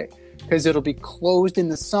about it, because it'll be closed in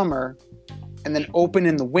the summer and then open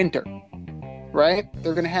in the winter. Right?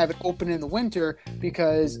 They're going to have it open in the winter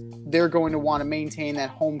because they're going to want to maintain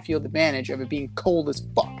that home field advantage of it being cold as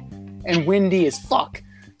fuck and windy as fuck.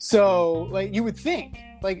 So, you would think,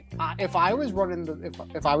 if I was running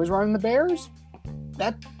the Bears,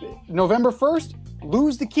 that November 1st,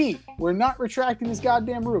 lose the key. We're not retracting this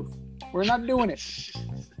goddamn roof. We're not doing it.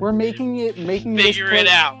 We're making Figure it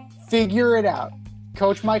out. Figure it out.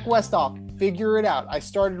 Coach Mike Westhoff, figure it out. I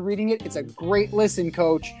started reading it. It's a great listen,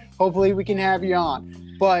 Coach. Hopefully we can have you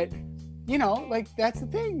on. But, that's the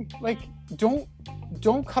thing. Don't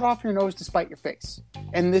cut off your nose to spite your face.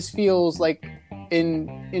 And this feels like,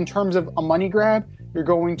 in terms of a money grab, you're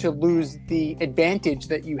going to lose the advantage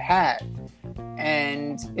that you have.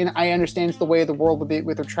 And I understand it's the way of the world with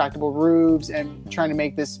retractable roofs and trying to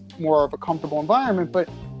make this more of a comfortable environment. But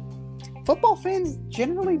football fans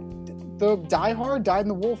generally, the diehard,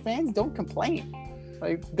 dyed-in-the-wool fans, don't complain.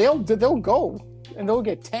 They'll go and they'll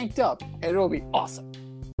get tanked up, and it'll be awesome.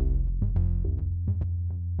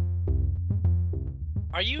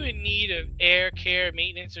 Are you in need of air care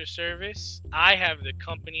maintenance or service? I have the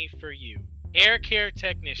company for you. Air Care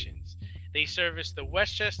Technicians. They service the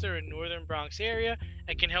Westchester and Northern Bronx area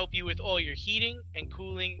and can help you with all your heating and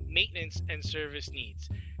cooling, maintenance, and service needs.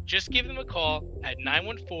 Just give them a call at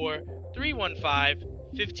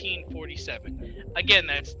 914-315-1547. Again,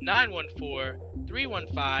 that's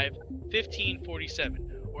 914-315-1547.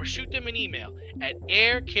 Or shoot them an email at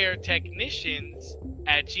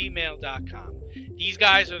aircaretechnicians@gmail.com. These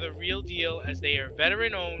guys are the real deal, as they are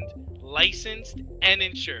veteran-owned, licensed, and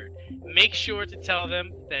insured. Make sure to tell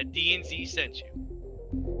them that D&Z sent you.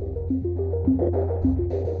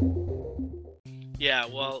 Yeah,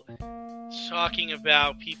 well, talking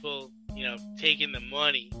about people, taking the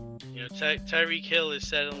money, Tyreek Hill is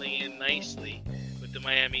settling in nicely with the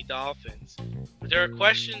Miami Dolphins. But there are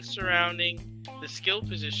questions surrounding the skill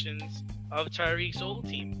positions of Tyreek's old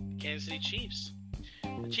team, Kansas City Chiefs.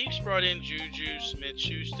 The Chiefs brought in Juju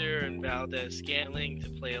Smith-Schuster and Valdez Scantling to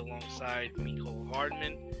play alongside Mecole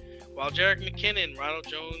Hardman, while Jerick McKinnon, Ronald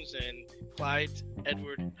Jones, and Clyde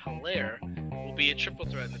Edward-Helaire will be a triple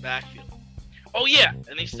threat in the backfield. Oh, yeah,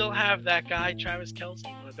 and they still have that guy, Travis Kelce,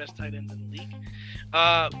 one of the best tight ends in the league.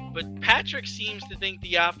 But Patrick seems to think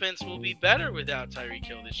the offense will be better without Tyreek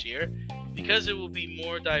Hill this year because it will be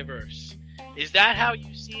more diverse. Is that how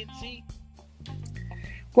you see it, Z?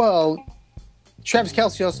 Well, Travis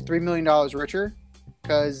Kelce also $3 million richer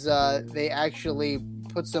because they actually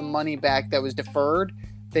put some money back that was deferred.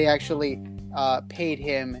 They actually paid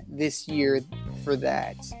him this year for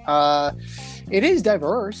that. It is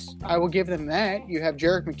diverse. I will give them that. You have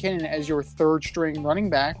Jerick McKinnon as your third string running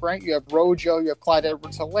back, right? You have Rojo, you have Clyde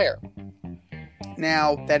Edwards-Helaire.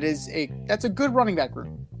 Now, that's a good running back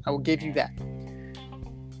room. I will give you that.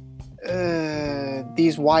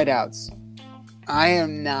 These wideouts,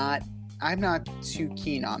 I'm not too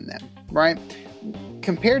keen on them, right?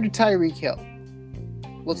 Compared to Tyreek Hill,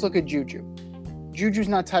 let's look at Juju. Juju's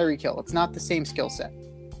not Tyreek Hill. It's not the same skill set.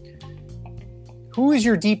 Who is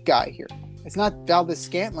your deep guy here? It's not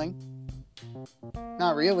Valdez-Scantling.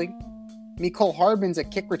 Not really. Mecole Hardman's a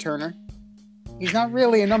kick returner. He's not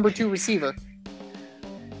really a number 2 receiver.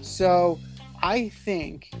 So I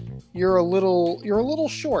think you're a little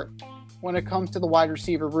short when it comes to the wide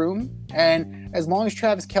receiver room. And as long as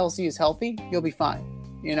Travis Kelce is healthy, you'll be fine.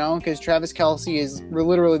 Because Travis Kelce is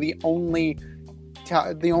literally the only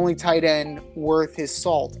tight end worth his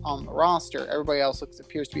salt on the roster. Everybody else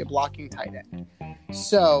appears to be a blocking tight end.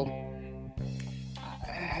 So,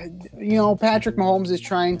 Patrick Mahomes is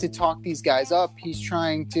trying to talk these guys up. He's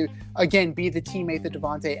trying to, again, be the teammate that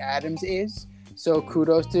Devontae Adams is. So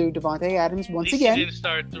kudos to Devontae Adams once again. He didn't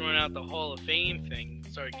start throwing out the Hall of Fame thing.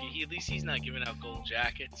 At least he's not giving out gold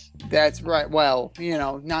jackets. That's right. Well,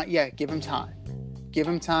 not yet. Give him time. Give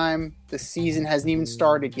him time. The season hasn't even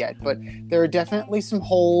started yet. But there are definitely some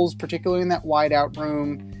holes, particularly in that wideout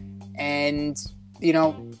room. And,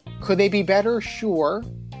 could they be better? Sure.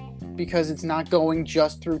 Because it's not going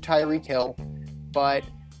just through Tyreek Hill. But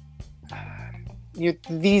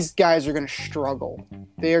these guys are going to struggle.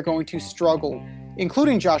 They are going to struggle,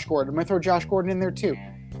 including Josh Gordon. I'm going to throw Josh Gordon in there too.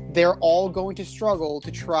 They're all going to struggle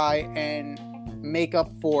to try and make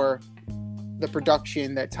up for the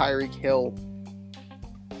production that Tyreek Hill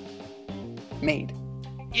made.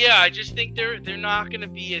 Yeah, I just think they're not going to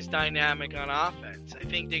be as dynamic on offense. I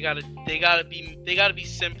think they gotta be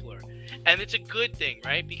simpler, and it's a good thing,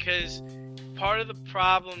 right? Because part of the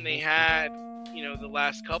problem they had, the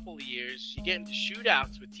last couple of years, you get into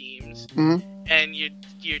shootouts with teams, and your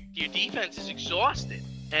defense is exhausted,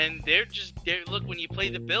 and they're look, when you play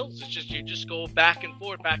the Bills, it's just you just go back and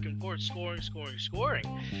forth, scoring,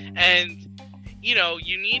 and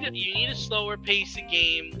you need a slower pace of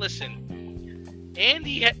game. Listen.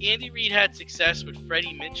 Andy Reid had success with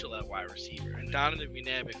Freddie Mitchell at wide receiver and Donovan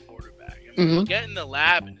McNabb at quarterback. He'll get in the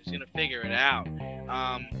lab and he's going to figure it out.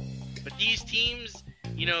 But these teams,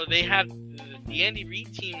 they had the Andy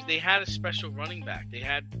Reid teams. They had a special running back. They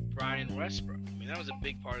had Brian Westbrook. That was a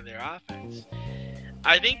big part of their offense.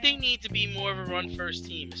 I think they need to be more of a run-first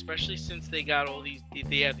team, especially since they got all these.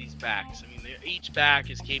 They have these backs. Each back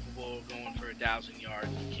is capable of going for 1,000 yards.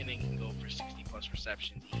 McKinnon can go for 60+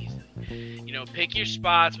 receptions easily. Pick your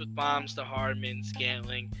spots with bombs to Hardman,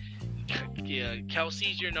 Scantling.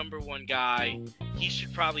 Kelsey's your number 1 guy. He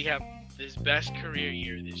should probably have his best career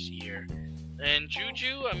year this year. And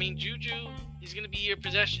Juju, he's going to be your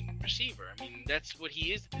possession receiver. That's what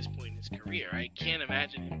he is at this point in his career. I can't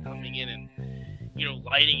imagine him coming in and,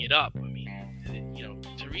 lighting it up.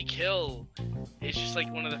 Tyreek Hill is just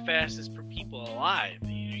like one of the fastest people alive.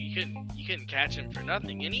 You couldn't catch him for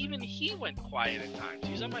nothing. And even he went quiet at times.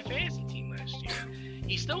 He was on my fantasy team last year.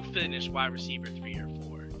 He still finished wide receiver 3 or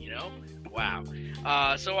 4. Wow.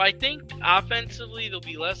 So I think offensively they'll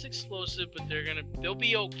be less explosive, but they'll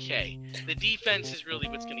be okay. The defense is really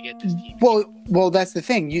what's going to get this team. Well, that's the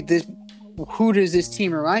thing. Who does this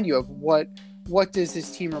team remind you of? What does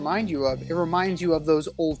this team remind you of? It reminds you of those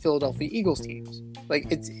old Philadelphia Eagles teams.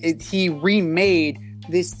 He remade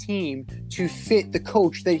this team to fit the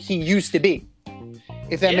coach that he used to be.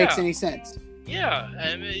 If that makes any sense. Yeah,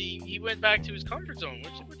 he went back to his comfort zone,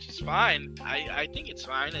 which is fine. I think it's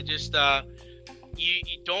fine. I just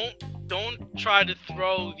you don't try to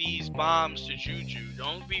throw these bombs to Juju.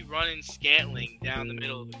 Don't be running Scantling down the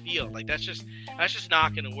middle of the field. That's just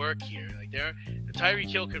not going to work here. Tyreek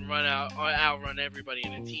Hill can outrun everybody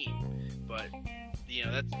in a team, but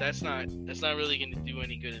that's not really going to do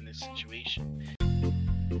any good in this situation.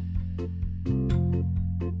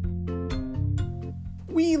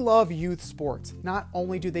 We love youth sports. Not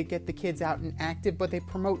only do they get the kids out and active, but they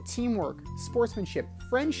promote teamwork, sportsmanship,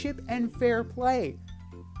 friendship, and fair play.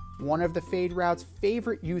 One of the Fade Route's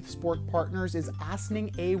favorite youth sport partners is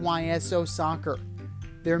Ossining AYSO Soccer.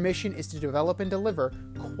 Their mission is to develop and deliver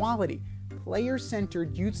quality,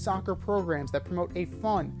 player-centered youth soccer programs that promote a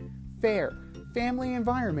fun, fair, family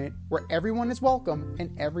environment where everyone is welcome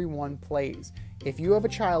and everyone plays. If you have a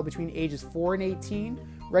child between ages 4 and 18,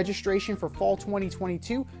 registration for fall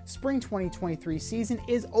 2022, spring 2023 season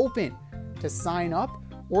is open. To sign up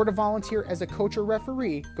or to volunteer as a coach or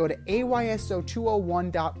referee, go to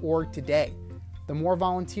ayso201.org today. The more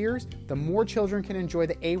volunteers, the more children can enjoy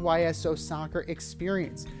the AYSO soccer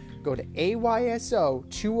experience. Go to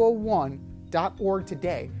ayso201.org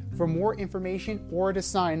today for more information or to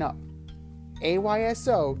sign up.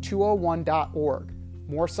 ayso201.org.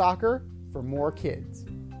 More soccer for more kids.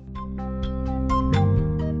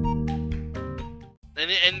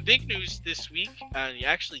 And big news this week,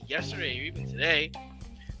 actually yesterday or even today,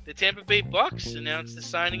 the Tampa Bay Bucks announced the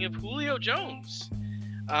signing of Julio Jones.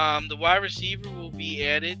 The wide receiver will be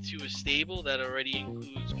added to a stable that already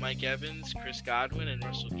includes Mike Evans, Chris Godwin, and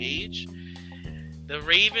Russell Gage. The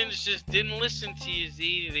Ravens just didn't listen to you,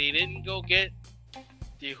 Z. They didn't go get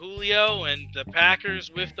the Julio, and the Packers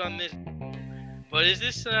whiffed on this. But is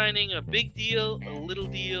this signing a big deal, a little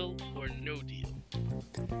deal, or no deal?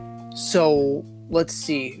 So let's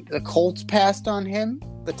see. The Colts passed on him.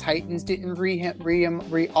 The Titans didn't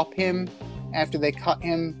re-up him after they cut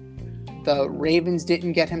him. The Ravens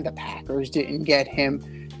didn't get him. The Packers didn't get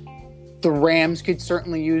him. The Rams could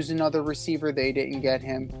certainly use another receiver. They didn't get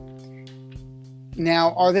him.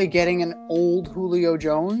 Now, are they getting an old Julio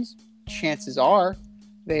Jones? Chances are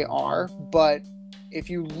they are. But if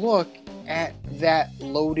you look at that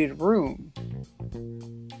loaded room,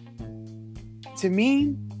 to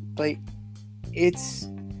me, like, it's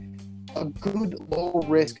a good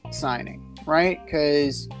low-risk signing, right?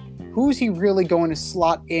 Because who's he really going to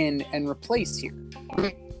slot in and replace here?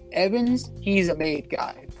 Evans, he's a made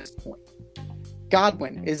guy at this point.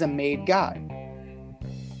 Godwin is a made guy.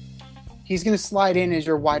 He's going to slide in as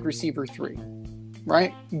your wide receiver 3,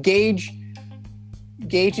 right? Gage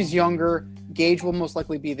is younger. Gage will most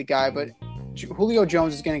likely be the guy, but Julio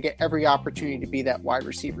Jones is going to get every opportunity to be that wide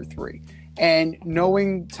receiver 3. And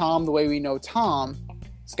knowing Tom the way we know Tom,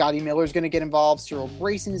 Scotty Miller is going to get involved. Cyril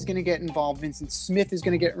Grayson is going to get involved. Vincent Smith is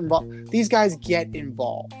going to get involved. These guys get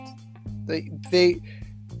involved.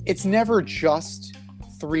 It's never just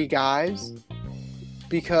 3 guys,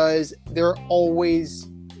 because they're always,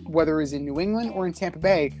 whether it's in New England or in Tampa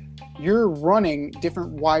Bay, you're running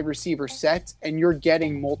different wide receiver sets and you're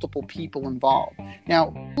getting multiple people involved.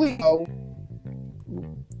 Now, Julio,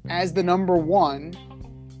 as the number 1,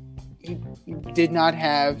 he did not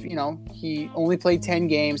have, he only played 10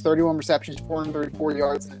 games, 31 receptions, 434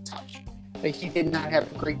 yards, and a touch. But he did not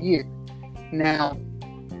have a great year. Now,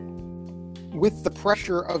 with the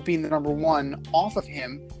pressure of being the number 1 off of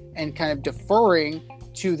him and kind of deferring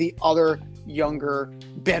to the other younger,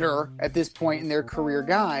 better at this point in their career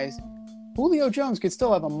guys, Julio Jones could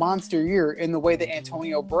still have a monster year in the way that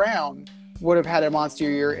Antonio Brown would have had a monster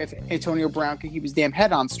year if Antonio Brown could keep his damn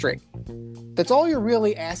head on straight. That's all you're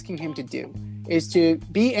really asking him to do, is to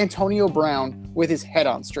be Antonio Brown with his head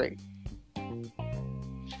on straight.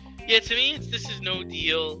 Yeah, to me, this is no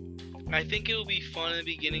deal. I think it will be fun at the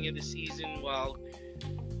beginning of the season while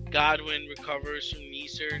Godwin recovers from knee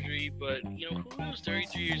surgery. But, Julio's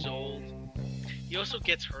 33 years old. He also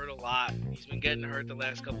gets hurt a lot. He's been getting hurt the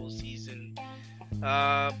last couple of seasons.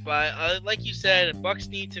 But like you said, the Bucs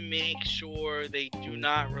need to make sure they do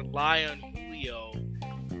not rely on Julio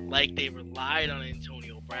like they relied on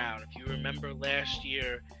Antonio Brown. If you remember last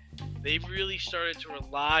year, they really started to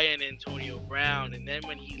rely on Antonio Brown, and then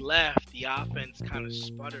when he left, the offense kind of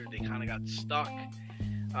sputtered. They kind of got stuck.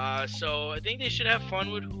 So I think they should have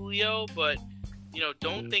fun with Julio, but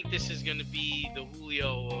don't think this is going to be the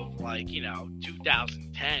Julio of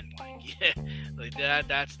 2010.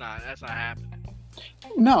 That's not happening.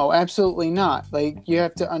 No, absolutely not. You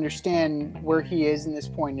have to understand where he is in this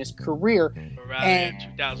point in his career. Around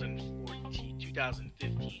 2014,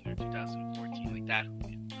 2015, or 2014, like that.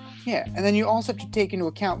 Yeah, and then you also have to take into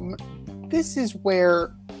account this is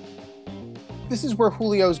where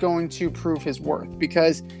Julio is going to prove his worth,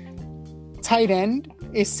 because tight end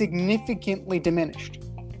is significantly diminished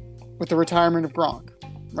with the retirement of Gronk.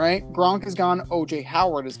 Right? Gronk is gone. O.J.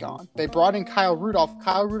 Howard is gone. They brought in Kyle Rudolph.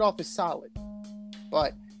 Kyle Rudolph is solid,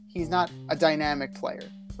 but he's not a dynamic player.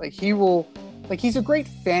 He's a great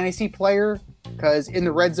fantasy player because in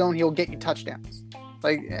the red zone he'll get you touchdowns.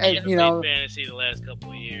 He hasn't played fantasy the last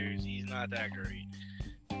couple of years. He's not that great.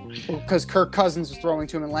 Because Kirk Cousins was throwing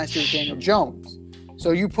to him, and last year was Daniel Jones. So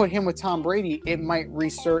you put him with Tom Brady, it might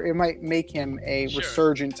make him a Sure,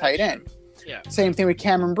 resurgent tight that's end. true. Yeah. Same thing with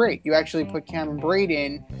Cameron Brate. You actually put Cameron Brate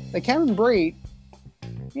in. Like Cameron Brate,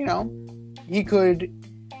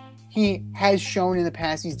 he has shown in the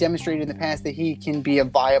past, he's demonstrated in the past that he can be a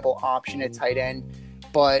viable option at tight end.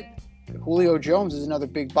 But Julio Jones is another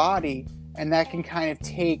big body, and that can kind of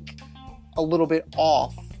take a little bit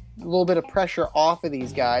of pressure off of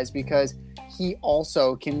these guys because he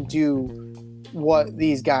also can do what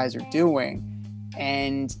these guys are doing.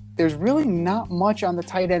 And there's really not much on the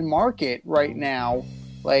tight end market right now.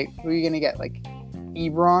 Like, who are you going to get? Like,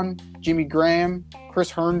 Ebron, Jimmy Graham, Chris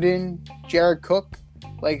Herndon, Jared Cook?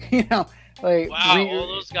 Like, Wow, all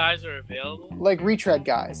those guys are available? Like, retread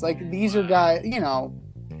guys. Like, these are guys,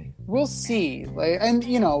 we'll see. Like, and,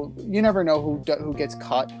 you never know who gets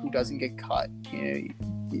cut, who doesn't get cut.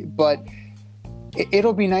 But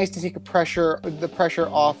it'll be nice to take the pressure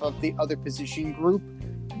off of the other position group.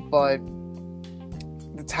 But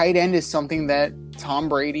the tight end is something that Tom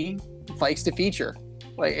Brady likes to feature.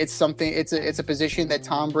 Like, it's a position that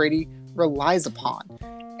Tom Brady relies upon.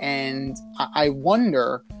 And I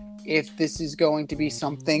wonder if this is going to be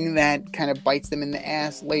something that kind of bites them in the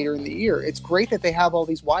ass later in the year. It's great that they have all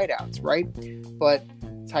these wideouts, right? But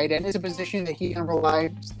tight end is a position that he can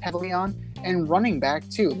rely heavily on, and running back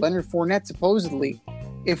too. Leonard Fournette, supposedly,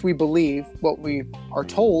 if we believe what we are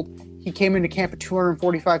told, he came into camp at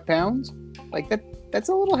 245 pounds. Like, that's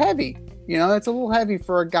a little heavy. That's a little heavy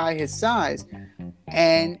for a guy his size.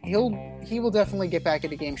 And he will definitely get back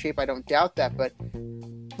into game shape. I don't doubt that. But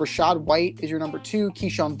Rashad White is your number 2.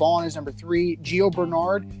 Keyshawn Vaughn is number 3. Gio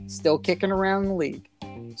Bernard still kicking around the league.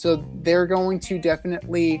 So they're going to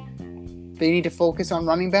they need to focus on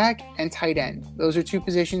running back and tight end. Those are two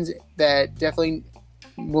positions that definitely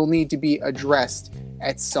will need to be addressed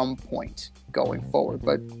at some point going forward.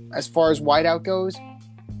 But as far as wideout goes,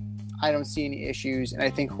 I don't see any issues. And I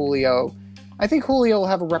think Julio will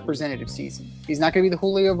have a representative season. He's not going to be the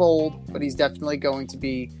Julio of old, but he's definitely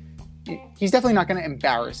not going to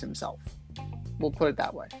embarrass himself. We'll put it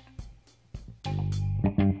that way.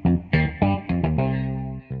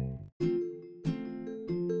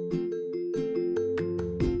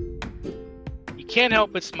 You can't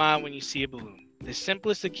help but smile when you see a balloon. The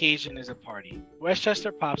simplest occasion is a party.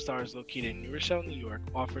 Westchester Pop Stars, located in New Rochelle, New York,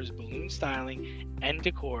 offers balloon styling and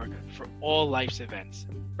decor for all life's events.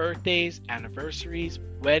 Birthdays, anniversaries,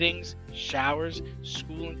 weddings, showers,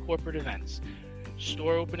 school and corporate events,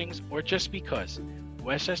 store openings, or just because.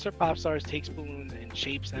 Westchester Pop Stars takes balloons and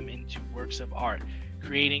shapes them into works of art,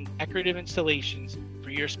 creating decorative installations for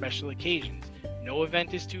your special occasions. No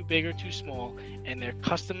event is too big or too small, and their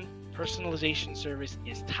custom personalization service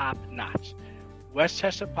is top-notch.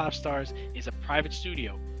 Westchester Pop Stars is a private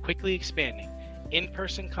studio, quickly expanding.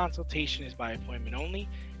 In-person consultation is by appointment only.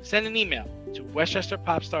 Send an email to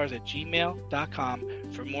westchesterpopstars@gmail.com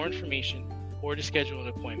for more information or to schedule an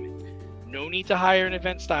appointment. No need to hire an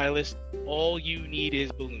event stylist. All you need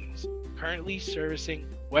is balloons. Currently servicing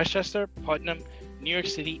Westchester, Putnam, New York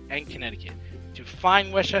City, and Connecticut. To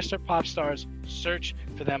find Westchester Pop Stars, search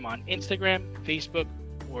for them on Instagram, Facebook,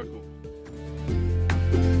 or Google.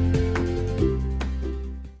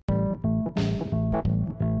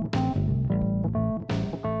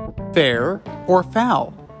 Fair or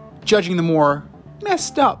foul? Judging the more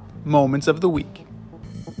messed up moments of the week.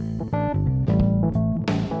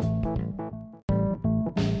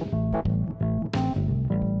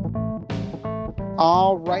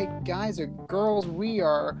 All right, guys or girls, we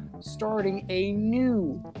are starting a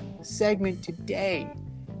new segment today.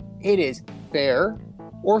 It is fair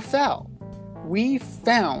or foul. We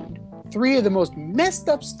found 3 of the most messed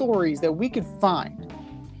up stories that we could find,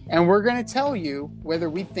 and we're going to tell you whether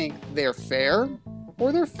we think they're fair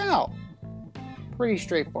or they're foul. Pretty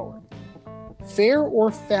straightforward. Fair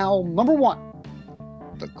or foul, number 1.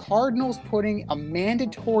 The Cardinals putting a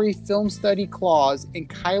mandatory film study clause in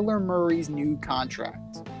Kyler Murray's new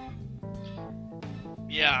contract.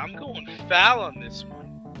 Yeah, I'm going foul on this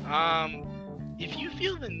one. If you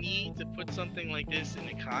feel the need to put something like this in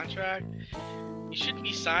a contract, you shouldn't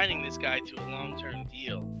be signing this guy to a long-term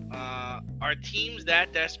deal. Are teams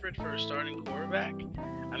that desperate for a starting quarterback?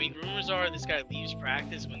 I mean, rumors are this guy leaves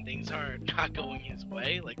practice when things are not going his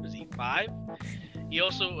way. Like, was he 5? He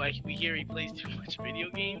also, we hear he plays too much video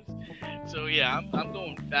games. So, yeah, I'm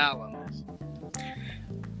going foul on this.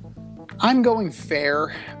 I'm going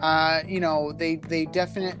fair. They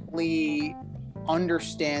definitely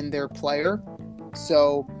understand their player.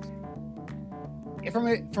 So,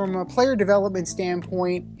 from a player development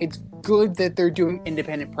standpoint, it's good that they're doing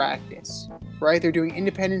independent practice, right? They're doing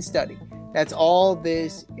independent study. That's all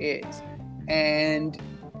this is. And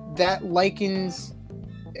that likens,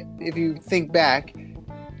 if you think back,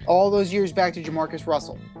 all those years back to Jamarcus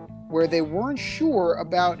Russell, where they weren't sure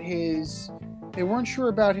about his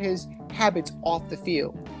habits off the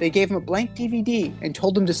field. They gave him a blank DVD and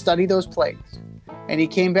told him to study those plays. And he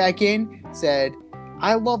came back in, said,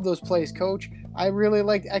 I love those plays, coach. I really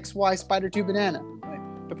liked XY Spider 2 Banana.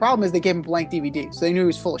 The problem is they gave him a blank DVD, so they knew he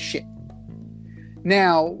was full of shit.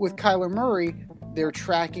 Now, with Kyler Murray, they're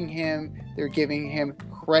tracking him. They're giving him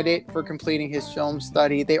credit for completing his film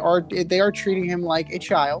study. They are treating him like a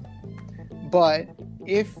child. But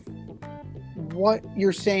if what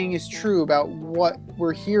you're saying is true about what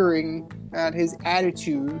we're hearing about his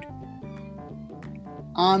attitude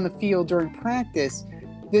on the field during practice,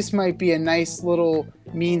 this might be a nice little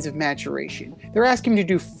means of maturation. They're asking him to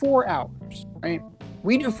do 4 hours, right?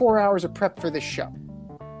 We do 4 hours of prep for this show,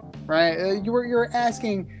 right? You're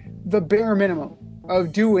asking the bare minimum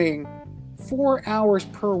of doing 4 hours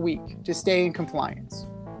per week to stay in compliance.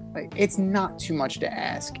 Like, it's not too much to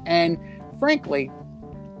ask. And frankly,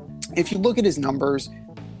 if you look at his numbers,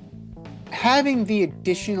 having the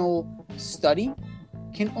additional study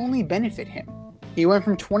can only benefit him. He went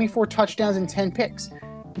from 24 touchdowns and 10 picks.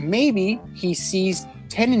 Maybe he sees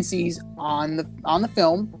tendencies on the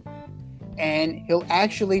film, and he'll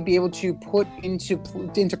actually be able to put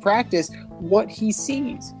into practice what he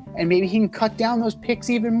sees, and maybe he can cut down those picks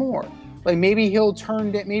even more. Like maybe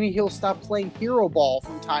he'll stop playing hero ball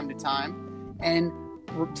from time to time and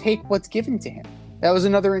take what's given to him. That was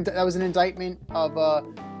an indictment of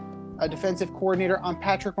a defensive coordinator on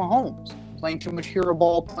Patrick Mahomes, playing too much hero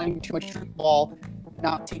ball, playing too much football,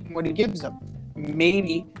 not taking what he gives him.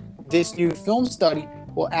 Maybe this new film study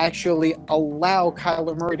will actually allow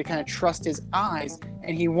Kyler Murray to kind of trust his eyes,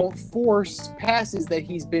 and he won't force passes that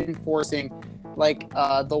he's been forcing, like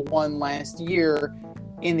the one last year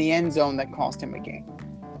in the end zone that cost him a game.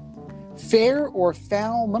 Fair or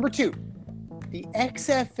foul? Number 2, the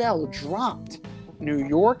XFL dropped New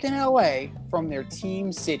York and LA from their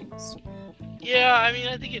team cities. Yeah, I mean,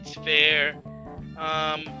 I think it's fair.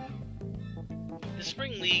 The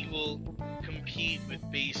Spring League will compete with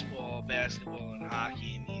baseball, basketball, and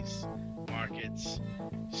hockey in these markets,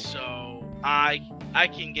 so I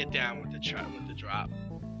can get down with the drop.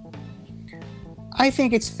 I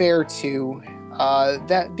think it's fair too.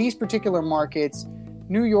 That these particular markets,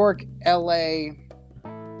 New York, LA,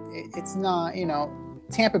 it's not,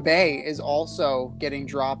 Tampa Bay is also getting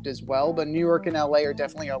dropped as well, but New York and LA are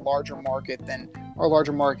definitely larger markets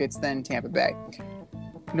than Tampa Bay.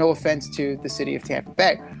 No offense to the city of Tampa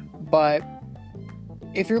Bay, but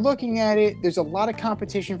if you're looking at it, there's a lot of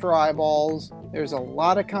competition for eyeballs. There's a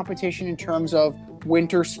lot of competition in terms of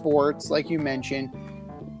winter sports, like you mentioned.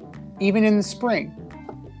 Even in the spring,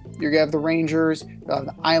 you're going to have the Rangers, you'll have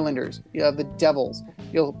the Islanders, you'll have the Devils.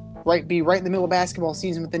 You'll be right in the middle of basketball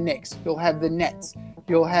season with the Knicks. You'll have the Nets.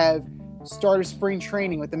 You'll have start of spring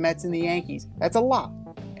training with the Mets and the Yankees. That's a lot.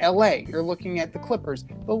 LA, you're looking at the Clippers,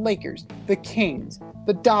 the Lakers, the Kings,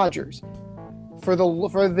 the Dodgers. For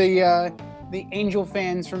the Angel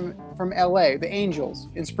fans from LA, the Angels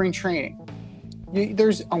in spring training.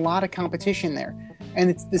 There's a lot of competition there. And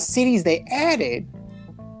it's the cities they added,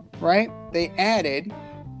 right? They added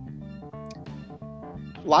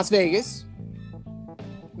Las Vegas.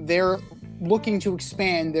 They're looking to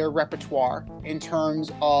expand their repertoire in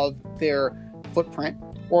terms of their footprint.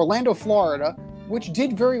 Orlando, Florida, which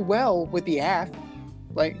did very well with the AF.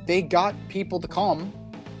 Like, they got people to come.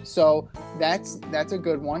 So that's a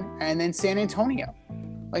good one. And then San Antonio.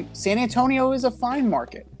 Like, San Antonio is a fine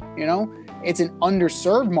market, It's an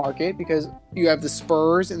underserved market because you have the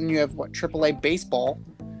Spurs and you have AAA baseball.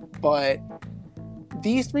 But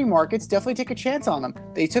these 3 markets definitely take a chance on them.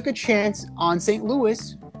 They took a chance on St.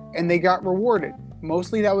 Louis and they got rewarded.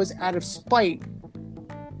 Mostly that was out of spite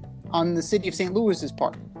on the city of St. Louis's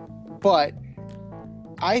part. But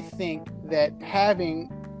I think that having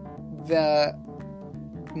the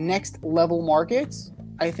next level markets,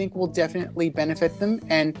 I think will definitely benefit them.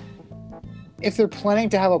 And if they're planning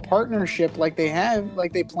to have a partnership like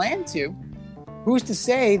they plan to, who's to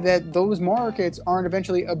say that those markets aren't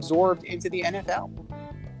eventually absorbed into the NFL?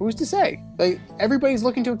 Who's to say? Like, everybody's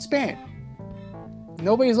looking to expand.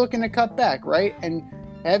 Nobody's looking to cut back, right? And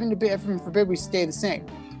heaven forbid we stay the same.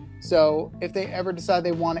 So if they ever decide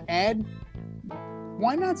they want to add,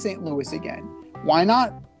 why not St. Louis again? Why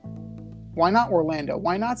not Orlando?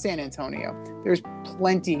 Why not San Antonio? There's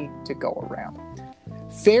plenty to go around.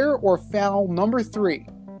 Fair or foul? Number 3,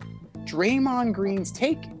 Draymond Green's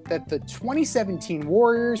take that the 2017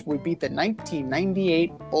 Warriors would beat the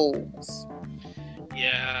 1998 Bulls.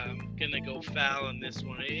 Yeah, going to go foul on this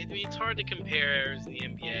one. I mean, it's hard to compare errors in the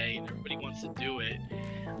NBA, and everybody wants to do it.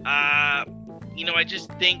 I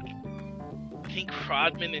just think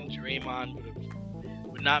Rodman and Draymond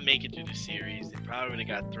would not make it through the series. They probably would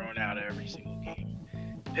have got thrown out of every single game.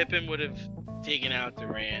 Pippen would have taken out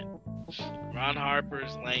Durant. Ron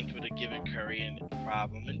Harper's length would have given Curry a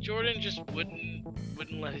problem, and Jordan just wouldn't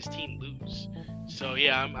let his team lose. So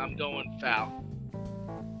yeah, I'm going foul.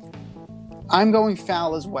 I'm going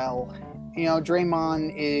foul as well.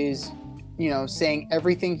 Draymond is, saying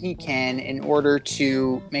everything he can in order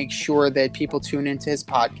to make sure that people tune into his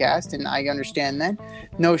podcast, and I understand that.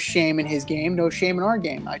 No shame in his game, no shame in our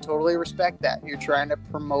game. I totally respect that. You're trying to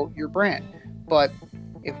promote your brand. But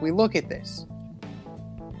if we look at this,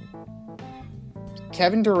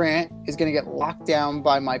 Kevin Durant is going to get locked down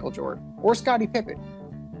by Michael Jordan or Scottie Pippen.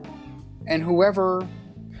 And whoever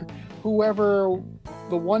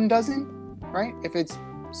the one doesn't, right? If it's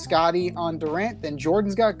Scottie on Durant, then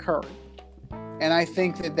Jordan's got Curry. And I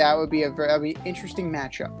think that would be a very interesting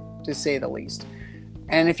matchup, to say the least.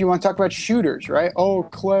 And if you want to talk about shooters, right? Oh,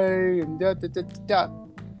 Clay and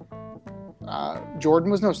Jordan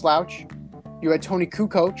was no slouch. You had Tony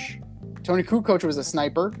Kukoc. Tony Kukoc was a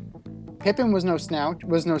sniper. Pippen was no slouch.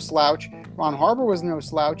 Ron Harper was no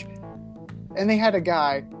slouch. And they had a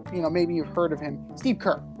guy, maybe you've heard of him, Steve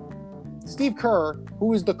Kerr. Steve Kerr, who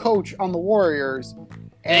was the coach on the Warriors.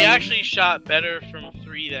 They actually shot better from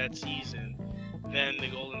three that season than the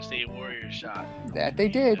Golden State Warriors shot. That they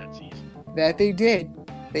did. That they did.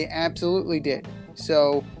 They absolutely did.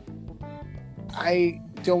 So I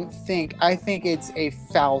think it's a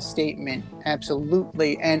foul statement.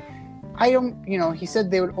 Absolutely. And I don't, he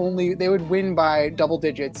said they would win by double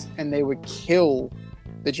digits and they would kill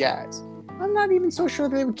the Jazz. I'm not even so sure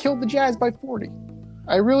that they would kill the Jazz by 40.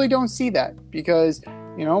 I really don't see that because,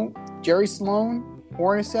 Jerry Sloan,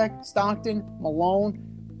 Hornacek, Stockton, Malone,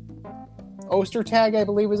 Ostertag, I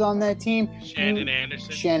believe, was on that team. Shannon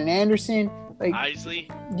Anderson. Like, Isley.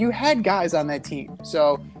 You had guys on that team.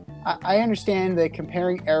 So I understand that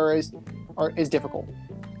comparing eras is difficult.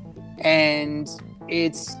 And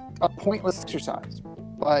it's a pointless exercise.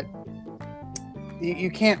 But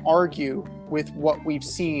you can't argue with what we've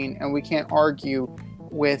seen, and we can't argue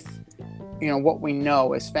with what we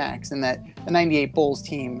know as facts, and that the 98 Bulls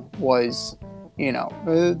team was,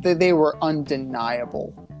 they were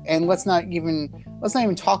undeniable. And let's not even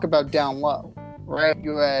talk about down low, right?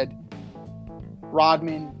 You had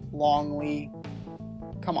Rodman, Longley.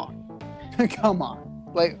 Come on.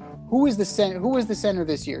 Like, who was the center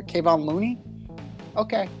this year? Kevon Looney?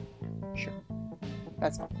 Okay. Sure.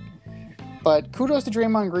 That's fine. But kudos to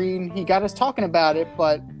Draymond Green. He got us talking about it,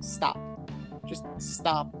 but stop. Just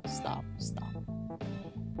stop.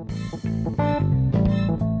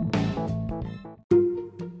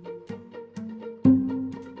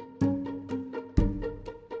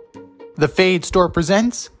 The Fade Store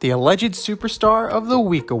presents the Alleged Superstar of the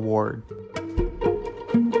Week Award.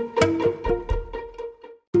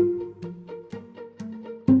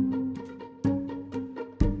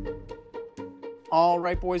 All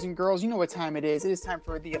right, boys and girls, you know what time it is. It is time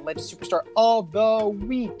for the Alleged Superstar of the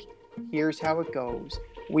Week. Here's how it goes.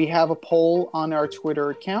 We have a poll on our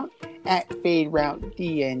Twitter account at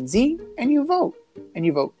FadeRouteDNZ, and you vote, and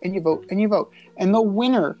you vote, and you vote, and you vote. And the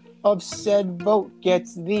winner of said vote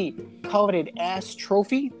gets the coveted ass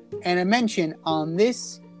trophy and a mention on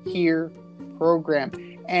this here program.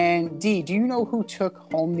 And D, do you know who took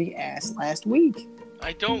home the ass last week?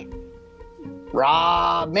 I don't.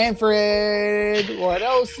 Rob Manfred. What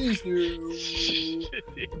else is new?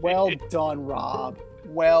 Well done, Rob.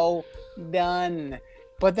 Well done.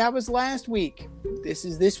 But that was last week. This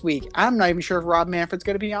is this week. I'm not even sure if Rob Manfred's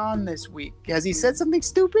going to be on this week. Has he said something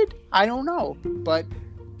stupid? I don't know. But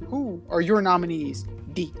who are your nominees,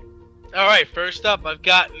 D? All right, first up, I've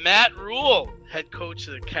got Matt Rule, head coach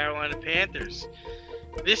of the Carolina Panthers.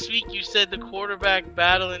 This week you said the quarterback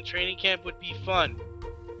battle in training camp would be fun.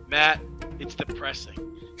 Matt, it's depressing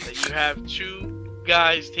that you have two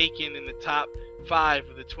guys taken in the top 5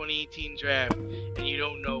 of the 2018 draft and you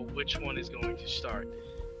don't know which one is going to start.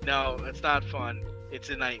 No, that's not fun. It's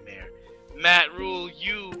a nightmare. Matt Rule,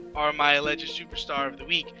 you are my alleged superstar of the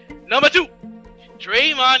week. Number 2,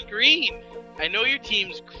 Draymond Green. I know your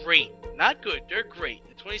team's great. Not good. They're great.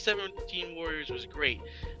 The 2017 Warriors was great.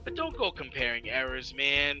 But don't go comparing eras,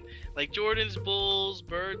 man. Like Jordan's Bulls,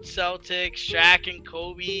 Bird Celtics, Shaq and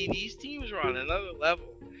Kobe. These teams are on another level.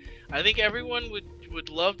 I think everyone would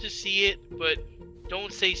love to see it, but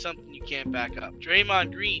don't say something you can't back up.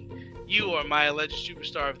 Draymond Green, you are my alleged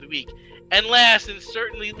superstar of the week. And last and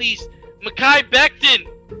certainly least, Mekhi Becton.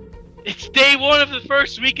 It's day one of the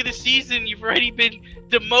first week of the season. You've already been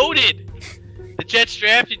demoted. The Jets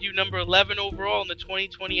drafted you number 11 overall in the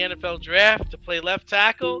 2020 NFL Draft to play left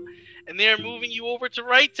tackle, and they're moving you over to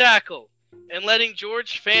right tackle and letting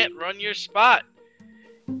George Fant run your spot.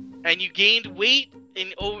 And you gained weight,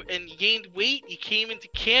 You came into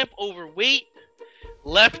camp overweight,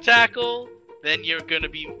 left tackle. Then you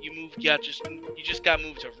just got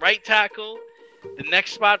moved to right tackle. The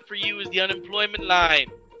next spot for you is the unemployment line.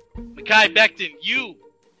 Mekhi Becton, you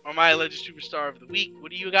are my alleged superstar of the week. What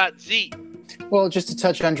do you got, Z? Well, just to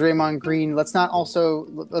touch on Draymond Green, let's depend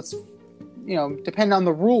on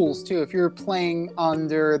the rules too. If you're playing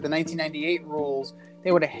under the 1998 rules,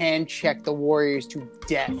 they would have hand-checked the Warriors to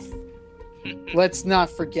death. Let's not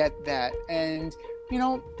forget that. And,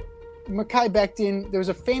 Mekhi Becton, there was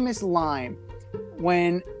a famous line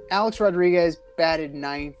when Alex Rodriguez batted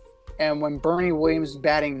ninth and when Bernie Williams was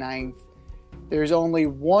batting ninth. There's only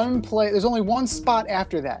one spot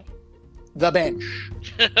after that. The bench.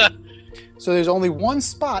 So there's only one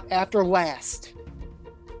spot after last.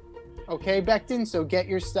 Okay, Becton? So get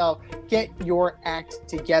your act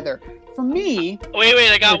together. For me...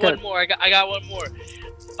 Wait, I got one more. I got one more.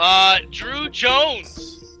 Drew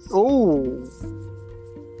Jones. Oh.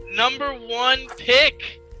 Number 1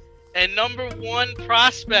 pick and number 1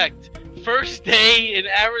 prospect. First day in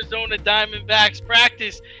Arizona Diamondbacks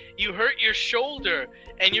practice, you hurt your shoulder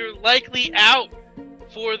and you're likely out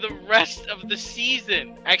for the rest of the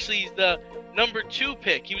season. Actually, he's the number 2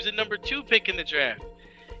 pick. He was a number 2 pick in the draft.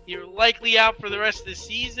 You're likely out for the rest of the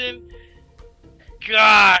season.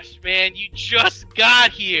 Gosh, man, you just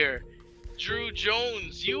got here. Drew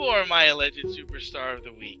Jones, you are my alleged superstar of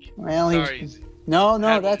the week. Well, sorry. No,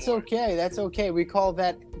 that's okay. That's okay. We call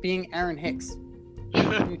that being Aaron Hicks.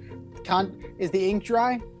 Is the ink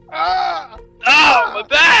dry? My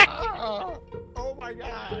back! Oh my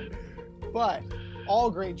God. But all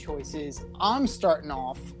great choices. I'm starting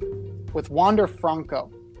off with Wander Franco.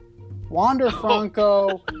 Wander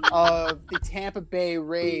Franco of the Tampa Bay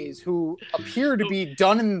Rays, who appear to be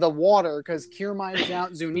done in the water because Kiermaier's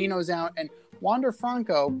out, Zunino's out, and Wander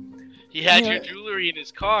Franco. He had your jewelry in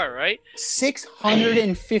his car, right?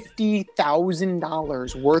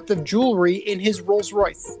 $650,000 worth of jewelry in his Rolls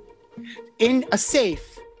Royce. In a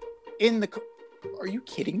safe. Are you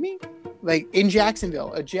kidding me? Like in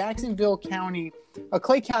Jacksonville. A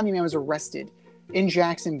Clay County man was arrested in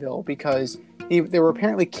Jacksonville because they were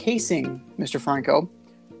apparently casing Mr. Franco,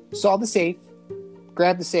 saw the safe,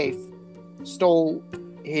 grabbed the safe, stole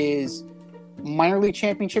his minor league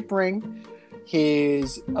championship ring,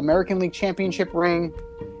 his American League championship ring,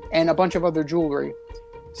 and a bunch of other jewelry,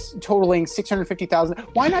 totaling $650,000.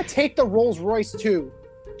 Why not take the Rolls Royce too?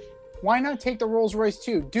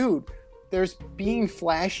 Dude, there's being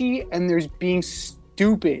flashy and there's being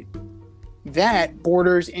stupid. That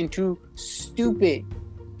borders into stupid.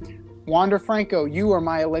 Wander Franco, you are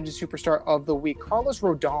my alleged superstar of the week. Carlos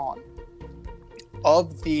Rodon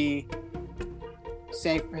of the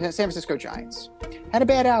San Francisco Giants had a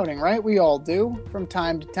bad outing, right? We all do from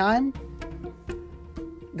time to time.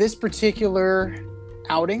 This particular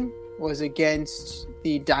outing was against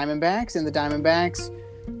the Diamondbacks, and the Diamondbacks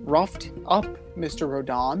roughed up Mr.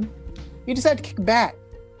 Rodon. He decided to kick bat.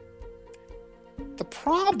 The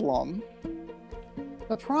problem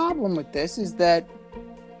with this is that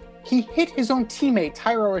he hit his own teammate,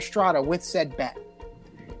 Thairo Estrada, with said bat.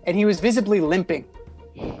 And he was visibly limping.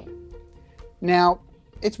 Now,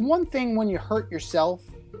 it's one thing when you hurt yourself,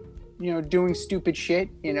 doing stupid shit.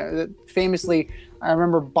 Famously, I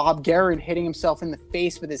remember Bob Guerin hitting himself in the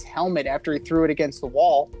face with his helmet after he threw it against the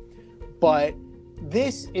wall. But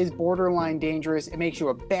this is borderline dangerous. It makes you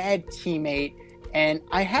a bad teammate. And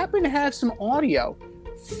I happen to have some audio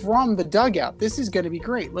from the dugout. This is going to be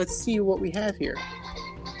great. Let's see what we have here.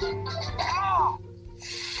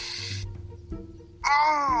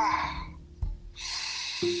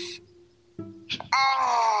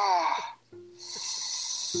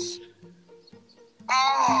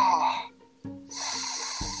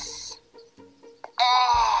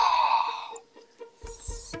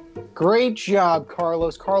 Great job,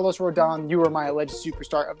 Carlos. Carlos Rodon, you are my alleged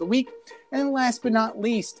superstar of the week. And last but not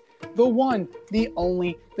least, the one, the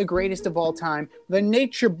only, the greatest of all time, the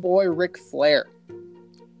nature boy Ric Flair.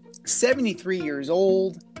 73 years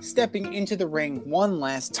old, stepping into the ring one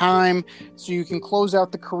last time so you can close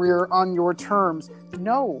out the career on your terms.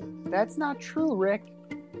 No, that's not true, Rick.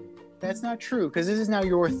 That's not true, because this is now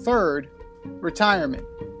your third retirement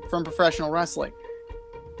from professional wrestling.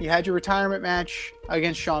 You had your retirement match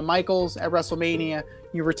against Shawn Michaels at WrestleMania.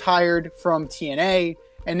 You retired from TNA,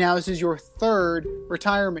 And now this is your third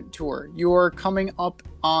retirement tour. You're coming up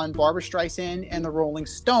on Barbra Streisand and the Rolling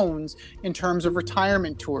Stones in terms of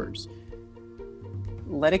retirement tours.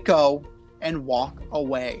 Let it go and walk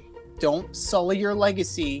away. Don't sully your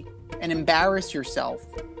legacy and embarrass yourself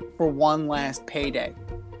for one last payday.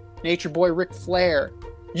 Nature Boy Ric Flair,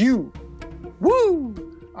 you, woo,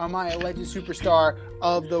 are my alleged superstar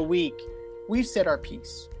of the week. We've said our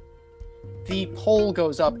piece. The poll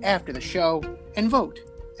goes up after the show, and vote,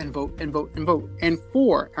 and vote, and vote, and vote. And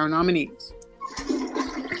for our nominees,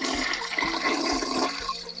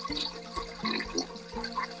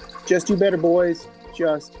 just do better, boys.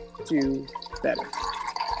 Just do better.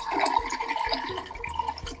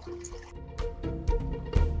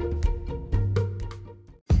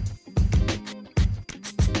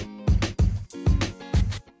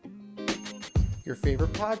 Your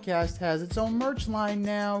favorite podcast has its own merch line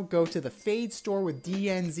now. Go to the Fade store with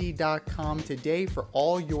DNZ.com today for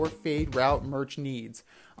all your Fade Route merch needs.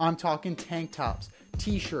 I'm talking tank tops,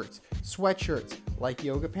 t-shirts, sweatshirts, like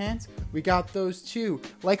yoga pants, we got those too.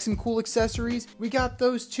 Like some cool accessories, we got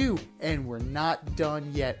those too. And we're not done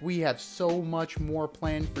yet. We have so much more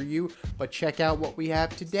planned for you, but check out what we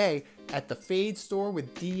have today at the Fade store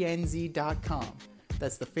with DNZ.com.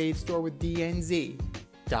 That's the Fade store with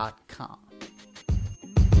DNZ.com.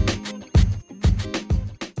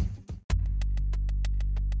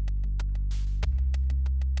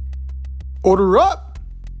 Order up!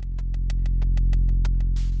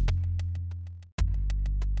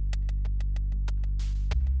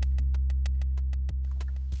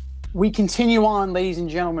 We continue on, ladies and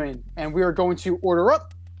gentlemen, and we are going to order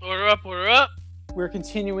up. Order up, order up. We're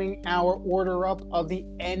continuing our order up of the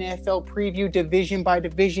NFL preview division by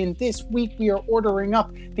division. This week we are ordering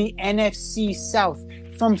up the NFC South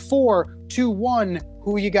from 4 to 1.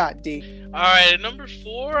 Who you got, D? All right, at number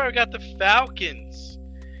 4, I got the Falcons.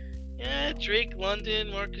 Yeah, Drake London,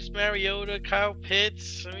 Marcus Mariota, Kyle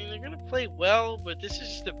Pitts. I mean, they're gonna play well, but this is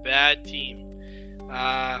just a bad team.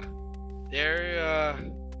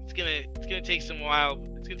 It's gonna take some while.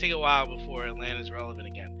 It's gonna take a while before Atlanta's relevant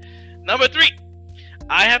again. Number 3,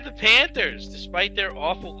 I have the Panthers. Despite their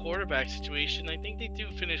awful quarterback situation, I think they do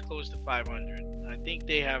finish close to 500. I think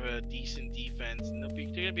they have a decent defense, and they're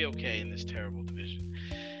gonna be okay in this terrible division.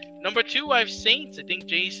 Number 2, I have Saints. I think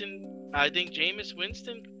Jameis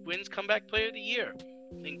Winston wins Comeback Player of the Year.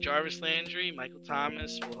 I think Jarvis Landry, Michael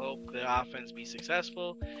Thomas will help the offense be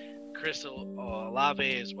successful. Chris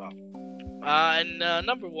Olave as well. And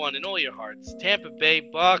number 1, in all your hearts, Tampa Bay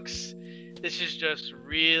Bucks. This is just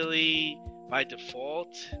really by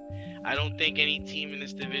default. I don't think any team in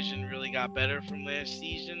this division really got better from last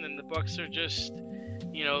season, and the Bucks are just,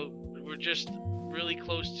 we're just really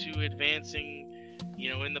close to advancing,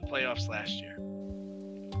 in the playoffs last year.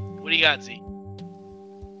 What do you got, Z?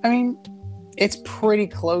 I mean, it's pretty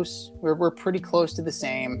close. We're pretty close to the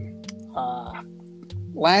same.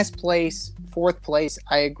 Last place, 4th place,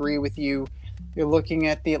 I agree with you. You're looking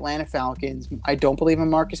at the Atlanta Falcons. I don't believe in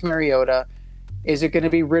Marcus Mariota. Is it going to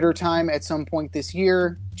be Ritter time at some point this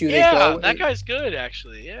year? That guy's good,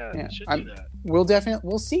 actually. Yeah. They should do that.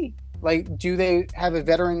 We'll see. Like, do they have a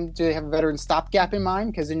veteran stopgap in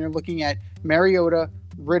mind? Because then you're looking at Mariota,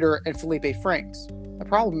 Ritter, and Felipe Franks. The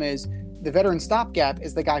problem is the veteran stopgap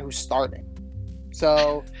is the guy who's starting.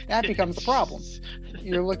 So that becomes the problem.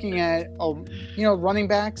 You're looking at, running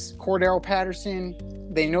backs, Cordero Patterson.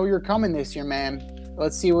 They know you're coming this year, man.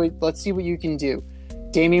 Let's see what you can do.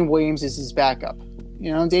 Damian Williams is his backup.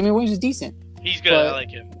 Damian Williams is decent. He's good. I like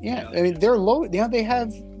him. Yeah, I mean they're low. They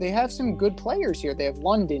have some good players here. They have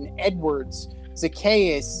London, Edwards,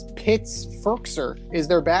 Zacchaeus, Pitts, Ferkser is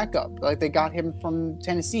their backup. Like they got him from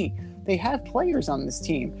Tennessee. They have players on this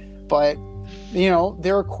team, but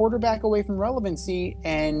they're a quarterback away from relevancy,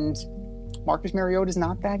 and Marcus Mariota is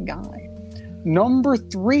not that guy. Number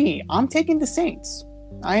 3, I'm taking the Saints.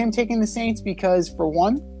 I am taking the Saints because, for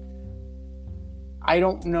one, I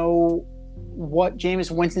don't know what Jameis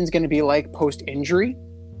Winston's going to be like post-injury.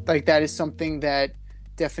 Like, that is something that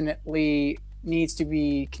definitely needs to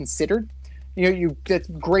be considered. That's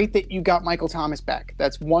great that you got Michael Thomas back.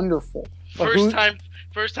 That's wonderful. First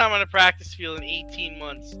time on a practice field in 18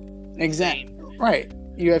 months. Exactly. Right.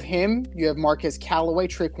 You have him. You have Marquez Callaway.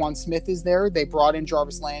 Traquan Smith is there. They brought in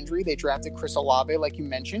Jarvis Landry. They drafted Chris Olave, like you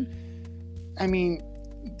mentioned. I mean,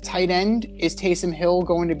 tight end, is Taysom Hill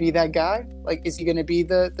going to be that guy? Like, is he going to be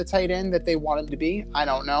the tight end that they want him to be? I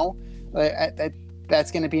don't know.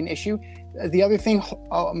 That's going to be an issue. The other thing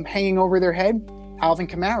hanging over their head, Alvin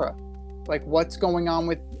Kamara. Like, what's going on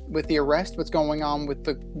with the arrest? What's going on with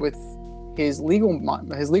his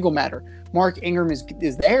legal matter? Mark Ingram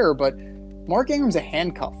is there, but Mark Ingram's a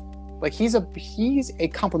handcuff. Like he's a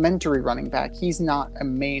complementary running back. He's not a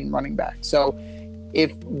main running back. So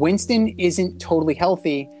if Winston isn't totally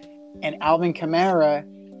healthy and Alvin Kamara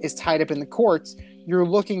is tied up in the courts, you're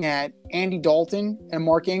looking at Andy Dalton and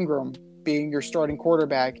Mark Ingram being your starting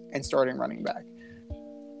quarterback and starting running back.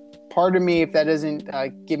 Part of me, if that doesn't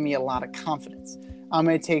give me a lot of confidence, I'm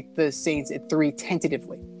going to take the Saints at 3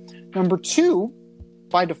 tentatively. Number 2,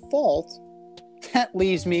 by default, that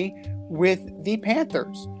leaves me with the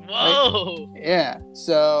Panthers. Whoa! Right? Yeah.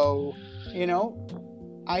 So,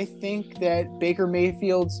 I think that Baker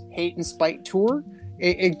Mayfield's hate and spite tour,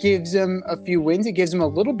 it gives him a few wins. It gives him a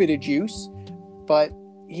little bit of juice, but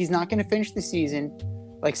he's not going to finish the season.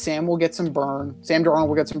 Like Sam will get some burn. Sam Darnold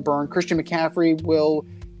will get some burn. Christian McCaffrey will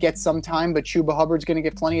get some time, but Chuba Hubbard's going to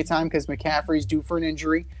get plenty of time because McCaffrey's due for an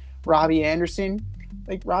injury. Robbie Anderson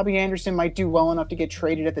might do well enough to get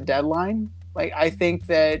traded at the deadline. Like I think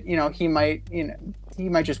that, he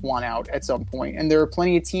might just want out at some point. And there are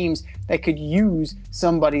plenty of teams that could use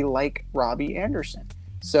somebody like Robbie Anderson.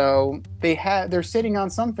 So they're sitting on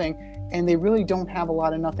something and they really don't have a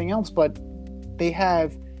lot of nothing else, but they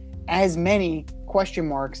have as many question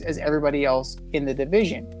marks as everybody else in the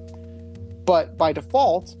division. But by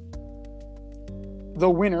default, the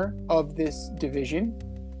winner of this division,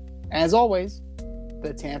 as always,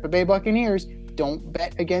 the Tampa Bay Buccaneers. Don't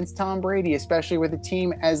bet against Tom Brady, especially with a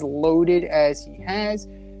team as loaded as he has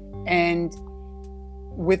and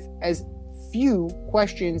with as few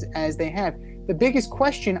questions as they have. The biggest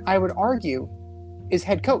question, I would argue, is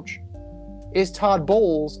head coach. Is Todd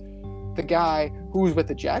Bowles the guy who's with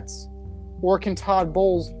the Jets? Or can Todd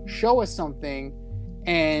Bowles show us something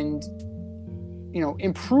and,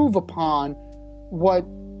 improve upon what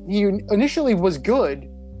he initially was good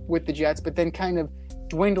with the Jets, but then kind of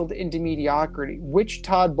dwindled into mediocrity? Which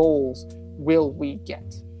Todd Bowles will we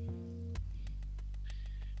get?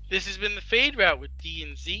 This has been the Fade Route with D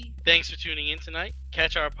and Z. Thanks for tuning in tonight.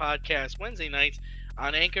 Catch our podcast Wednesday nights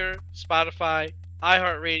on Anchor, Spotify,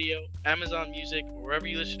 iHeartRadio, Amazon Music, or wherever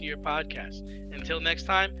you listen to your podcasts. Until next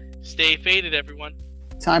time, stay faded, everyone.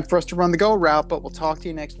 Time for us to run the go route, but we'll talk to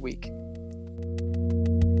you next week.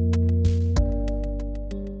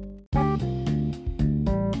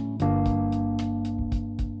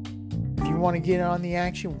 Want to get on the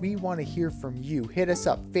action? We want to hear from you. Hit us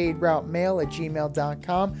up,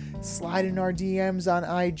 faderoutemail@gmail.com. Slide in our DMs on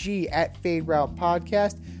IG at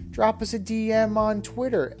FadeRoutePodcast. Drop us a DM on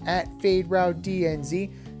Twitter at FadeRouteDNZ.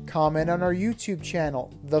 Comment on our YouTube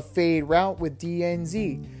channel, The Fade Route with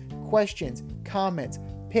DNZ. Questions, comments,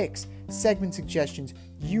 picks, segment suggestions,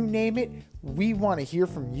 you name it, we want to hear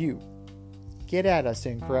from you. Get at us,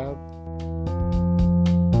 in crowd.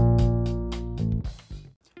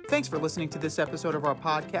 Thanks for listening to this episode of our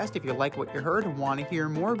podcast. If you like what you heard and want to hear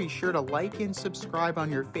more, be sure to like and subscribe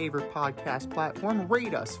on your favorite podcast platform.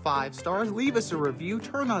 Rate us 5 stars, leave us a review,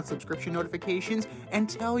 turn on subscription notifications, and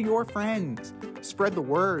tell your friends. Spread the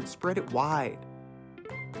word, spread it wide.